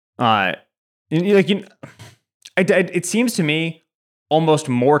it seems to me almost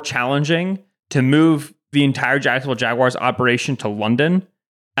more challenging to move the entire Jacksonville Jaguars operation to London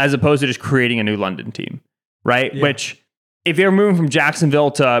as opposed to just creating a new London team, right? Yeah. Which, if you're moving from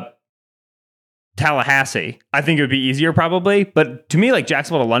Jacksonville to Tallahassee, I think it would be easier probably. But to me, like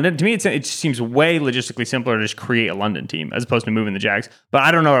Jacksonville to London, to me, it just seems way logistically simpler to just create a London team as opposed to moving the Jags. But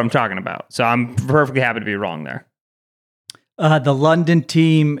I don't know what I'm talking about. So I'm perfectly happy to be wrong there. The London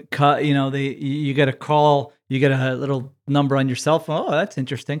team, you get a call, you get a little number on your cell phone. Oh, that's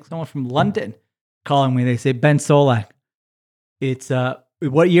interesting. Someone from London calling me. They say, Ben Solak. It's,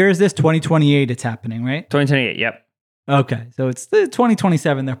 what year is this? 2028 it's happening, right? 2028, yep. Okay, so it's the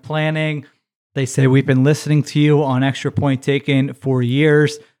 2027 they're planning. They say, we've been listening to you on Extra Point Taken for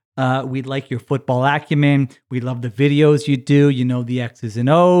years. We like your football acumen. We love the videos you do. You know the X's and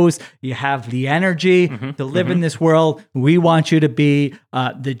O's. You have the energy to live in this world. We want you to be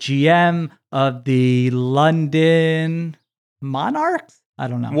the GM of the London Monarchs. I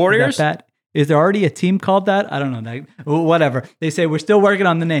don't know. Warriors? Is there already a team called that? I don't know. Whatever. They say we're still working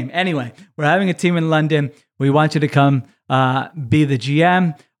on the name. Anyway, we're having a team in London. We want you to come be the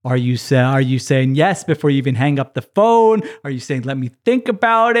GM. Are you saying yes before you even hang up the phone? Are you saying, let me think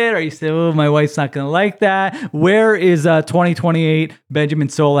about it? Are you saying, oh, my wife's not going to like that? Where is 2028 Benjamin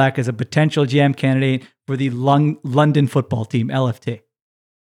Solak as a potential GM candidate for the London football team, LFT?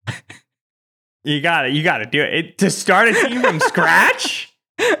 You got to do it. To start a team from scratch?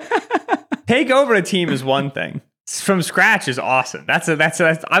 Take over a team is one thing. From scratch is awesome. That's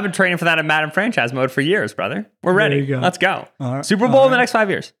I've been training for that in Madden franchise mode for years, brother. We're ready. Let's go. Right. Super Bowl in the next 5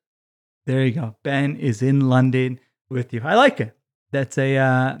 years. There you go. Ben is in London with you. I like it. That's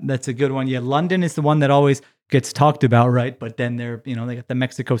a good one. Yeah, London is the one that always gets talked about, right? But then they got the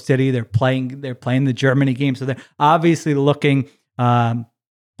Mexico City. They're playing the Germany game, so they're obviously looking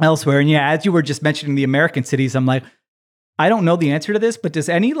elsewhere. And yeah, as you were just mentioning the American cities, I'm like, I don't know the answer to this, but does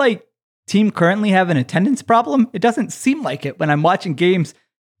any team currently have an attendance problem? It doesn't seem like it when I'm watching games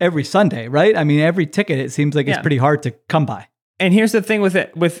every Sunday, right? I mean, every ticket, it seems like it's pretty hard to come by. And here's the thing with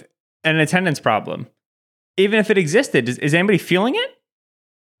an attendance problem. Even if it existed, is anybody feeling it?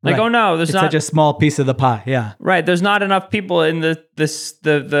 Like, right. Oh no, it's not such a small piece of the pie. Yeah. Right. There's not enough people in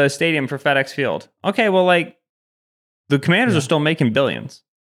the stadium for FedEx Field. Okay. Well, the Commanders are still making billions.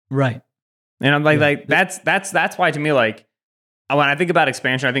 Right. And I'm like, that's why to me, when I think about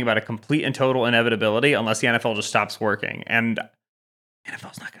expansion, I think about a complete and total inevitability unless the NFL just stops working. And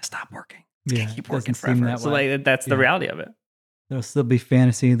NFL's not going to stop working. It's going to keep working forever. So that's the reality of it. There'll still be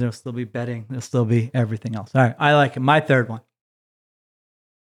fantasy. There'll still be betting. There'll still be everything else. All right. I like it. My third one.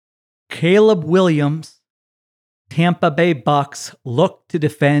 Caleb Williams, Tampa Bay Bucks look to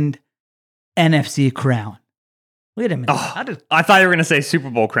defend NFC crown. Wait a minute. Oh, I thought you were going to say Super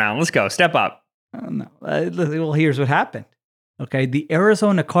Bowl crown. Let's go. Step up. No. Well, here's what happened. Okay, the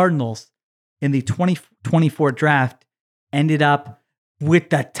Arizona Cardinals in the 2024 draft ended up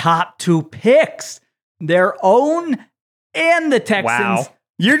with the top two picks, their own and the Texans. Wow.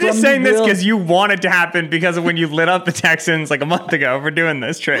 You're just saying this because you want it to happen because of when you lit up the Texans like a month ago for doing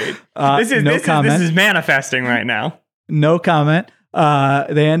this trade. This is manifesting right now. No comment.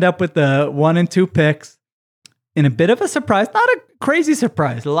 They end up with the 1 and 2 picks in a bit of a surprise, not a crazy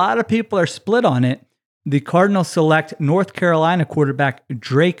surprise. A lot of people are split on it. The Cardinals select North Carolina quarterback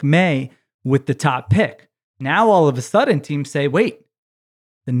Drake May with the top pick. Now, all of a sudden, teams say, wait,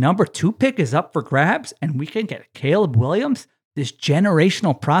 the number 2 pick is up for grabs and we can get Caleb Williams, this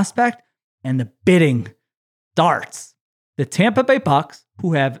generational prospect, and the bidding starts. The Tampa Bay Bucks,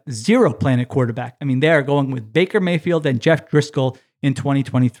 who have 0 plan at quarterback. I mean, they are going with Baker Mayfield and Jeff Driscoll in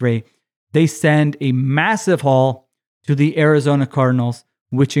 2023. They send a massive haul to the Arizona Cardinals,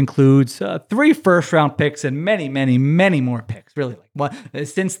 which includes 3 first-round picks and many, many, many more picks. Really,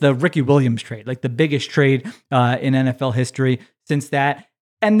 since the Ricky Williams trade, the biggest trade in NFL history since that.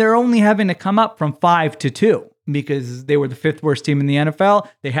 And they're only having to come up from 5 to 2 because they were the 5th worst team in the NFL.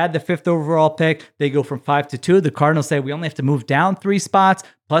 They had the 5th overall pick. They go from 5 to 2. The Cardinals say we only have to move down 3 spots.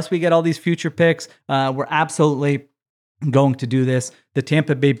 Plus, we get all these future picks. We're absolutely going to do this. The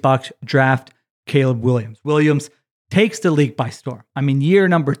Tampa Bay Bucks draft Caleb Williams. Williams takes the league by storm. I mean, year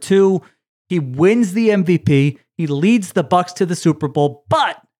number 2, he wins the MVP. He leads the Bucks to the Super Bowl,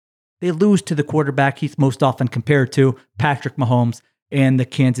 but they lose to the quarterback he's most often compared to, Patrick Mahomes and the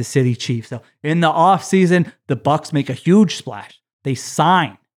Kansas City Chiefs. So in the offseason, the Bucks make a huge splash. They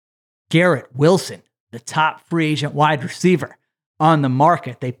sign Garrett Wilson, the top free agent wide receiver on the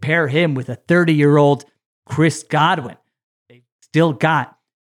market. They pair him with a 30-year-old Chris Godwin. They still got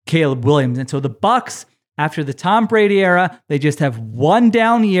Caleb Williams. And so the Bucks, after the Tom Brady era, they just have one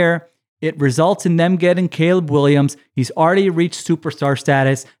down year. It results in them getting Caleb Williams. He's already reached superstar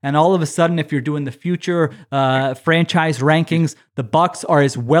status. And all of a sudden, if you're doing the future franchise rankings, the Bucks are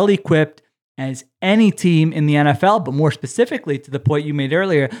as well equipped as any team in the NFL, but more specifically to the point you made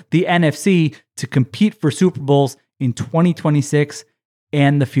earlier, the NFC, to compete for Super Bowls in 2026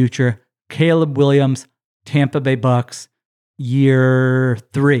 and the future. Caleb Williams, Tampa Bay Bucks, year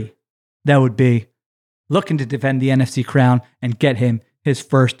 3. That would be looking to defend the NFC crown and get him his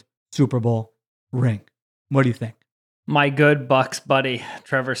first Super Bowl ring. What do you think? My good Bucks buddy,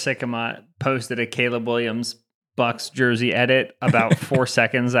 Trevor Sycamore, posted a Caleb Williams Bucks jersey edit about 4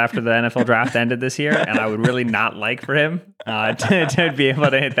 seconds after the NFL draft ended this year, and I would really not like for him to be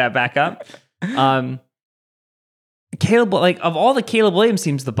able to hit that back up. Caleb, like of all the Caleb Williams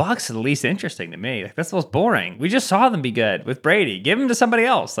teams, the Bucks are the least interesting to me. Like, that's the most boring. We just saw them be good with Brady. Give him to somebody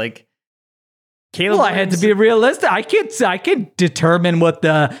else. Like Caleb. Well, I had to be realistic. I can't determine what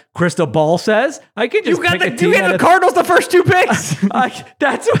the crystal ball says. I can just pick a team. You got the Cardinals the first 2 picks.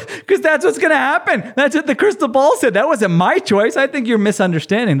 That's what's going to happen. That's what the crystal ball said. That wasn't my choice. I think you're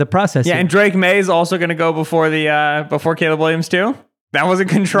misunderstanding the process. Yeah, here. and Drake May is also going to go before Caleb Williams too. That wasn't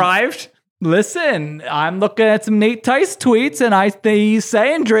contrived. Listen, I'm looking at some Nate Tice tweets, and he's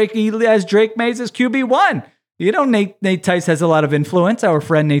saying he has Drake Mays as QB1. You know, Nate Tice has a lot of influence. Our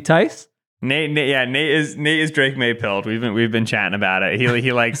friend Nate Tice. Nate is Drake May pilled. We've been chatting about it.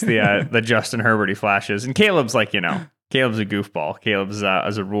 He likes the Justin Herbert flashes, and Caleb's like, Caleb's a goofball. Caleb's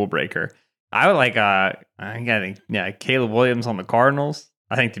as a rule breaker. I would like Caleb Williams on the Cardinals.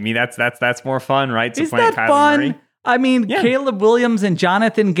 I think to me that's more fun, right? So is that Kyler fun? Murray. I mean, yeah. Caleb Williams and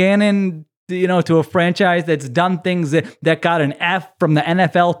Jonathan Gannon, to a franchise that's done things that got an F from the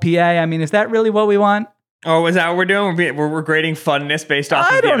NFLPA. I mean, is that really what we want? Oh, is that what we're doing? We're grading funness based off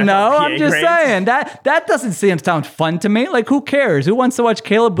of I the don't know. NFLPA I'm just grades? saying that doesn't sound fun to me. Like, who cares? Who wants to watch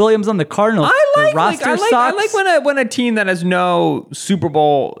Caleb Williams on the Cardinals? I like when a team that has no Super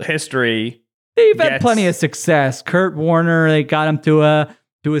Bowl history. They've had plenty of success. Kurt Warner, they got him to a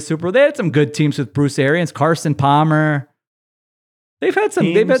Super Bowl. They had some good teams with Bruce Arians, Carson Palmer. They've had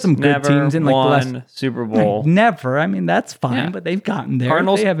some good teams in like the last Super Bowl. Never. I mean, that's fine, but they've gotten there.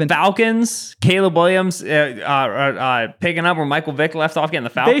 Cardinals, Falcons, Caleb Williams picking up where Michael Vick left off, getting the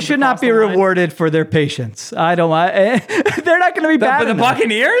Falcons. They should not be rewarded for their patience. I don't want. They're not going to be bad. But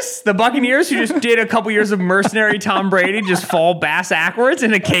the Buccaneers who just did a couple years of mercenary Tom Brady just fall bass backwards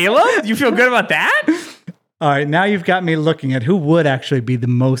into Caleb. You feel good about that? All right, now you've got me looking at who would actually be the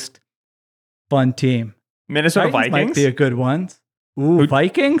most fun team. Minnesota Vikings might be a good one. Ooh,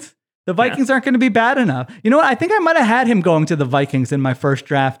 Vikings? The Vikings aren't going to be bad enough. You know what? I think I might have had him going to the Vikings in my first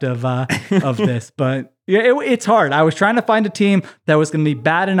draft of this, but it's hard. I was trying to find a team that was going to be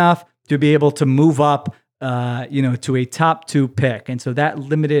bad enough to be able to move up, to a top 2 pick, and so that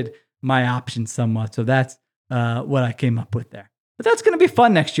limited my options somewhat. So that's what I came up with there. But that's going to be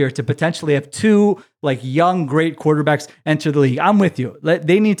fun next year to potentially have 2 like young, great quarterbacks enter the league. I'm with you.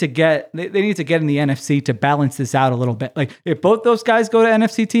 They need to get in the NFC to balance this out a little bit. Like if both those guys go to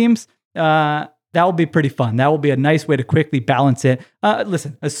NFC teams, that will be pretty fun. That will be a nice way to quickly balance it.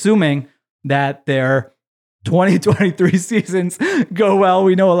 Listen, assuming that their 2023 seasons go well,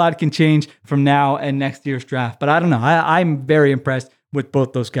 we know a lot can change from now and next year's draft. But I don't know. I'm very impressed with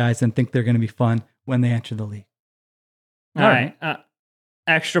both those guys and think they're going to be fun when they enter the league. All right.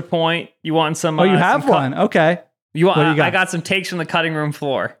 Extra point. You want some? Oh, you have one. Okay. You want? What do you got? I got some takes from the cutting room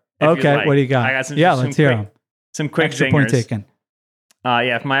floor. Okay. Like. What do you got? I got some. Yeah, let's hear them. Some quick extra zingers. Point taken.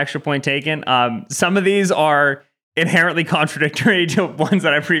 My extra point taken. Some of these are inherently contradictory to ones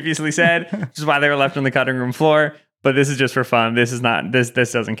that I previously said, which is why they were left on the cutting room floor. But this is just for fun. This is not. This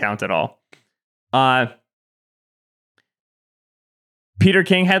doesn't count at all. Peter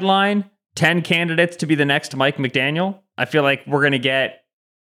King headline: 10 candidates to be the next Mike McDaniel. I feel like we're going to get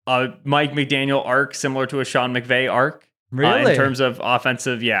a Mike McDaniel arc similar to a Sean McVay arc. Really? In terms of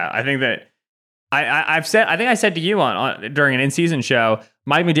offensive, yeah. I think that I said to you on during an in-season show,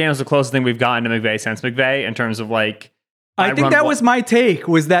 Mike McDaniel's the closest thing we've gotten to McVay since McVay in terms of like. I think that was my take,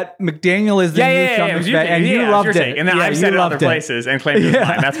 was that McDaniel is the new Sean McVay, and you loved it. And then I've said it other places and claimed it was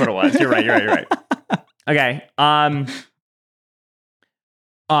mine. That's what it was. You're right. Okay.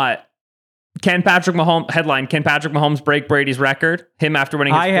 Ken Patrick Mahomes break Brady's record. Him after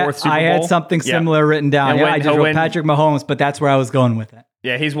winning his 4th Super Bowl. I had something similar written down. I just wrote Patrick Mahomes, but that's where I was going with it.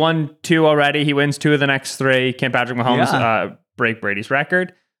 Yeah, he's won 2 already. He wins 2 of the next 3. Ken Patrick Mahomes break Brady's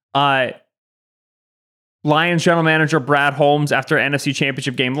record. Lions general manager Brad Holmes after NFC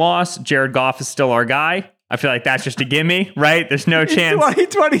Championship game loss. Jared Goff is still our guy. I feel like that's just a gimme, right? There's no chance.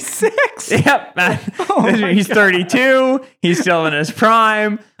 2026. Yep. He's 32. He's still in his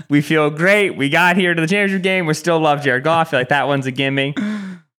prime. We feel great. We got here to the championship game. We still love Jared Goff. I feel like that one's a gimme.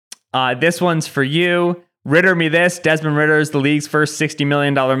 This one's for you. Ritter me this. Desmond Ritter is the league's first $60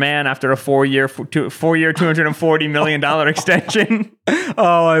 million man after a four-year, $240 million extension.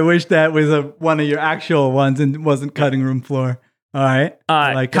 Oh, I wish that was one of your actual ones and wasn't cutting room floor. All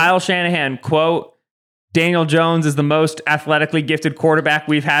right. Kyle Shanahan, quote, Daniel Jones is the most athletically gifted quarterback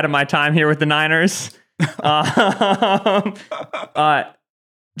we've had in my time here with the Niners.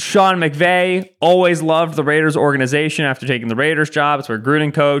 Sean McVay always loved the Raiders organization after taking the Raiders job. It's where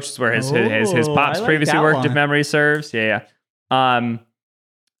Gruden coached. It's where his pops previously worked, if memory serves. Yeah. Tua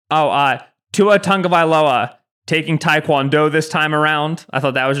Tagovailoa taking Taekwondo this time around. I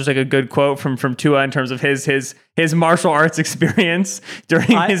thought that was just like a good quote from Tua in terms of his martial arts experience during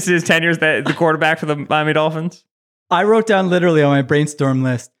his tenure as the quarterback for the Miami Dolphins. I wrote down literally on my brainstorm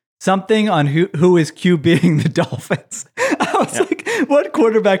list something on who is QBing the Dolphins. I was like, what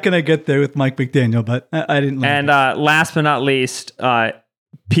quarterback can I get there with Mike McDaniel? But I didn't like it. And last but not least,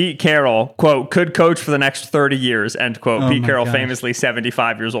 Pete Carroll, quote, could coach for the next 30 years, end quote. Pete Carroll, famously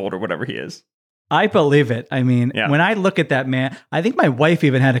 75 years old or whatever he is. I believe it. I mean, when I look at that man, I think my wife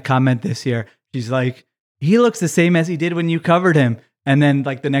even had a comment this year. She's like, he looks the same as he did when you covered him. And then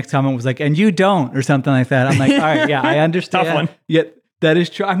like the next comment was like, and you don't, or something like that. I'm like, all right, yeah, I understand. Tough one. Yeah, that is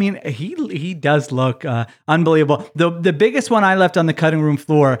true. I mean, he does look unbelievable. The biggest one I left on the cutting room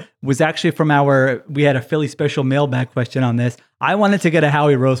floor was actually from we had a Philly special mailbag question on this. I wanted to get a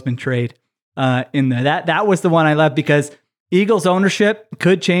Howie Roseman trade in there. That was the one I left because Eagles ownership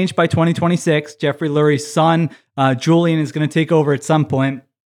could change by 2026. Jeffrey Lurie's son, Julian, is going to take over at some point.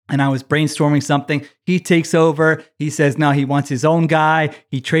 And I was brainstorming something. He takes over. He says, no, he wants his own guy.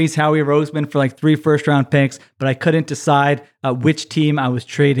 He trades Howie Roseman for like 3 first-round picks, but I couldn't decide which team I was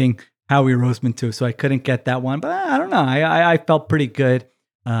trading Howie Roseman to, so I couldn't get that one. But I don't know. I felt pretty good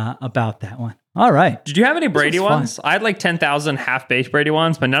about that one. All right. Did you have any Brady ones? I had like 10,000 half-baked Brady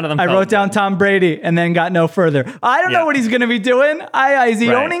ones, but none of them I wrote down Tom Brady and then got no further. I don't know what he's going to be doing. Is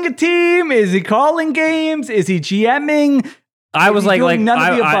he owning a team? Is he calling games? Is he GMing? I was like none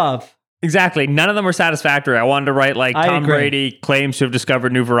of the above. Exactly. None of them were satisfactory. I wanted to write like Tom Brady claims to have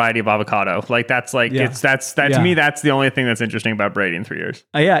discovered new variety of avocado. Like that's like to me that's the only thing that's interesting about Brady in 3 years.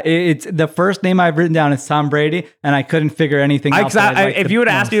 It's the first name I've written down is Tom Brady, and I couldn't figure anything else. If you would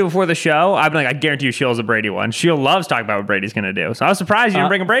ask me before the show, I'd be like, I guarantee you Sheil's a Brady one. Sheil loves talking about what Brady's going to do. So I was surprised you didn't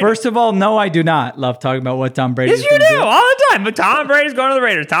bring a Brady. First of all, no, I do not love talking about what Tom Brady. Yes, you do all the time. But Tom Brady's going to the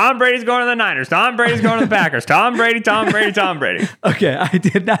Raiders. Tom Brady's going to the Niners. Tom Brady's going to the Packers. Tom Brady. Okay, I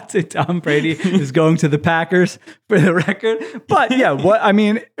did not say Tom Brady is going to the Packers for the record. But yeah,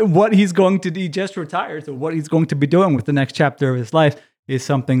 what he's going to do, he just retired. So what he's going to be doing with the next chapter of his life is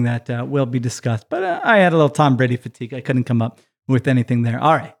something that will be discussed. But I had a little Tom Brady fatigue. I couldn't come up with anything there.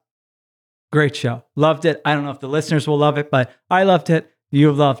 All right. Great show. Loved it. I don't know if the listeners will love it, but I loved it.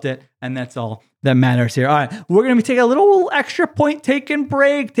 You loved it. And that's all that matters here. All right. We're going to be taking a little extra point taking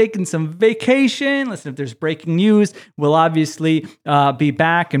break, taking some vacation. Listen, if there's breaking news, we'll obviously be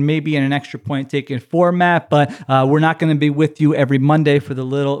back and maybe in an extra point taking format, but we're not going to be with you every Monday for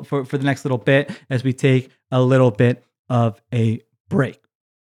the next little bit as we take a little bit of a break.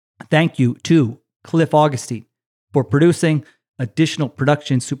 Thank you to Cliff Augustine for producing. Additional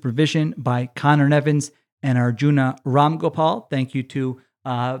production supervision by Connor Nevins and Arjuna Ramgopal. Thank you to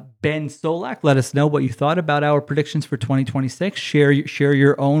Ben Solak. Let us know what you thought about our predictions for 2026. Share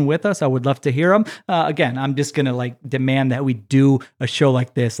your own with us. I would love to hear them. Again, I'm just going to demand that we do a show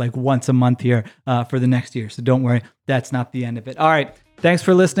like this once a month here for the next year. So don't worry, that's not the end of it. All right. Thanks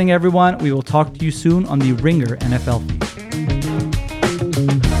for listening, everyone. We will talk to you soon on the Ringer NFL feed.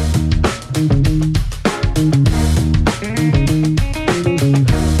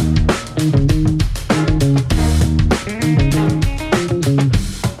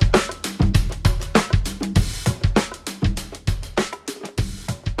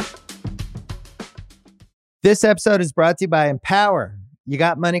 This episode is brought to you by Empower. You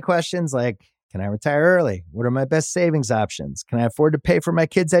got money questions like, can I retire early? What are my best savings options? Can I afford to pay for my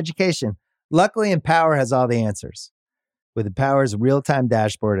kids' education? Luckily, Empower has all the answers. With Empower's real-time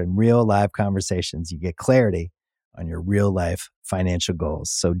dashboard and real live conversations, you get clarity on your real life financial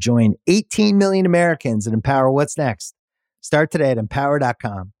goals. So join 18 million Americans and Empower what's next. Start today at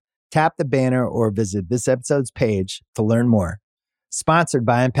empower.com. Tap the banner or visit this episode's page to learn more. Sponsored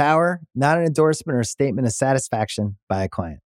by Empower, not an endorsement or a statement of satisfaction by a client.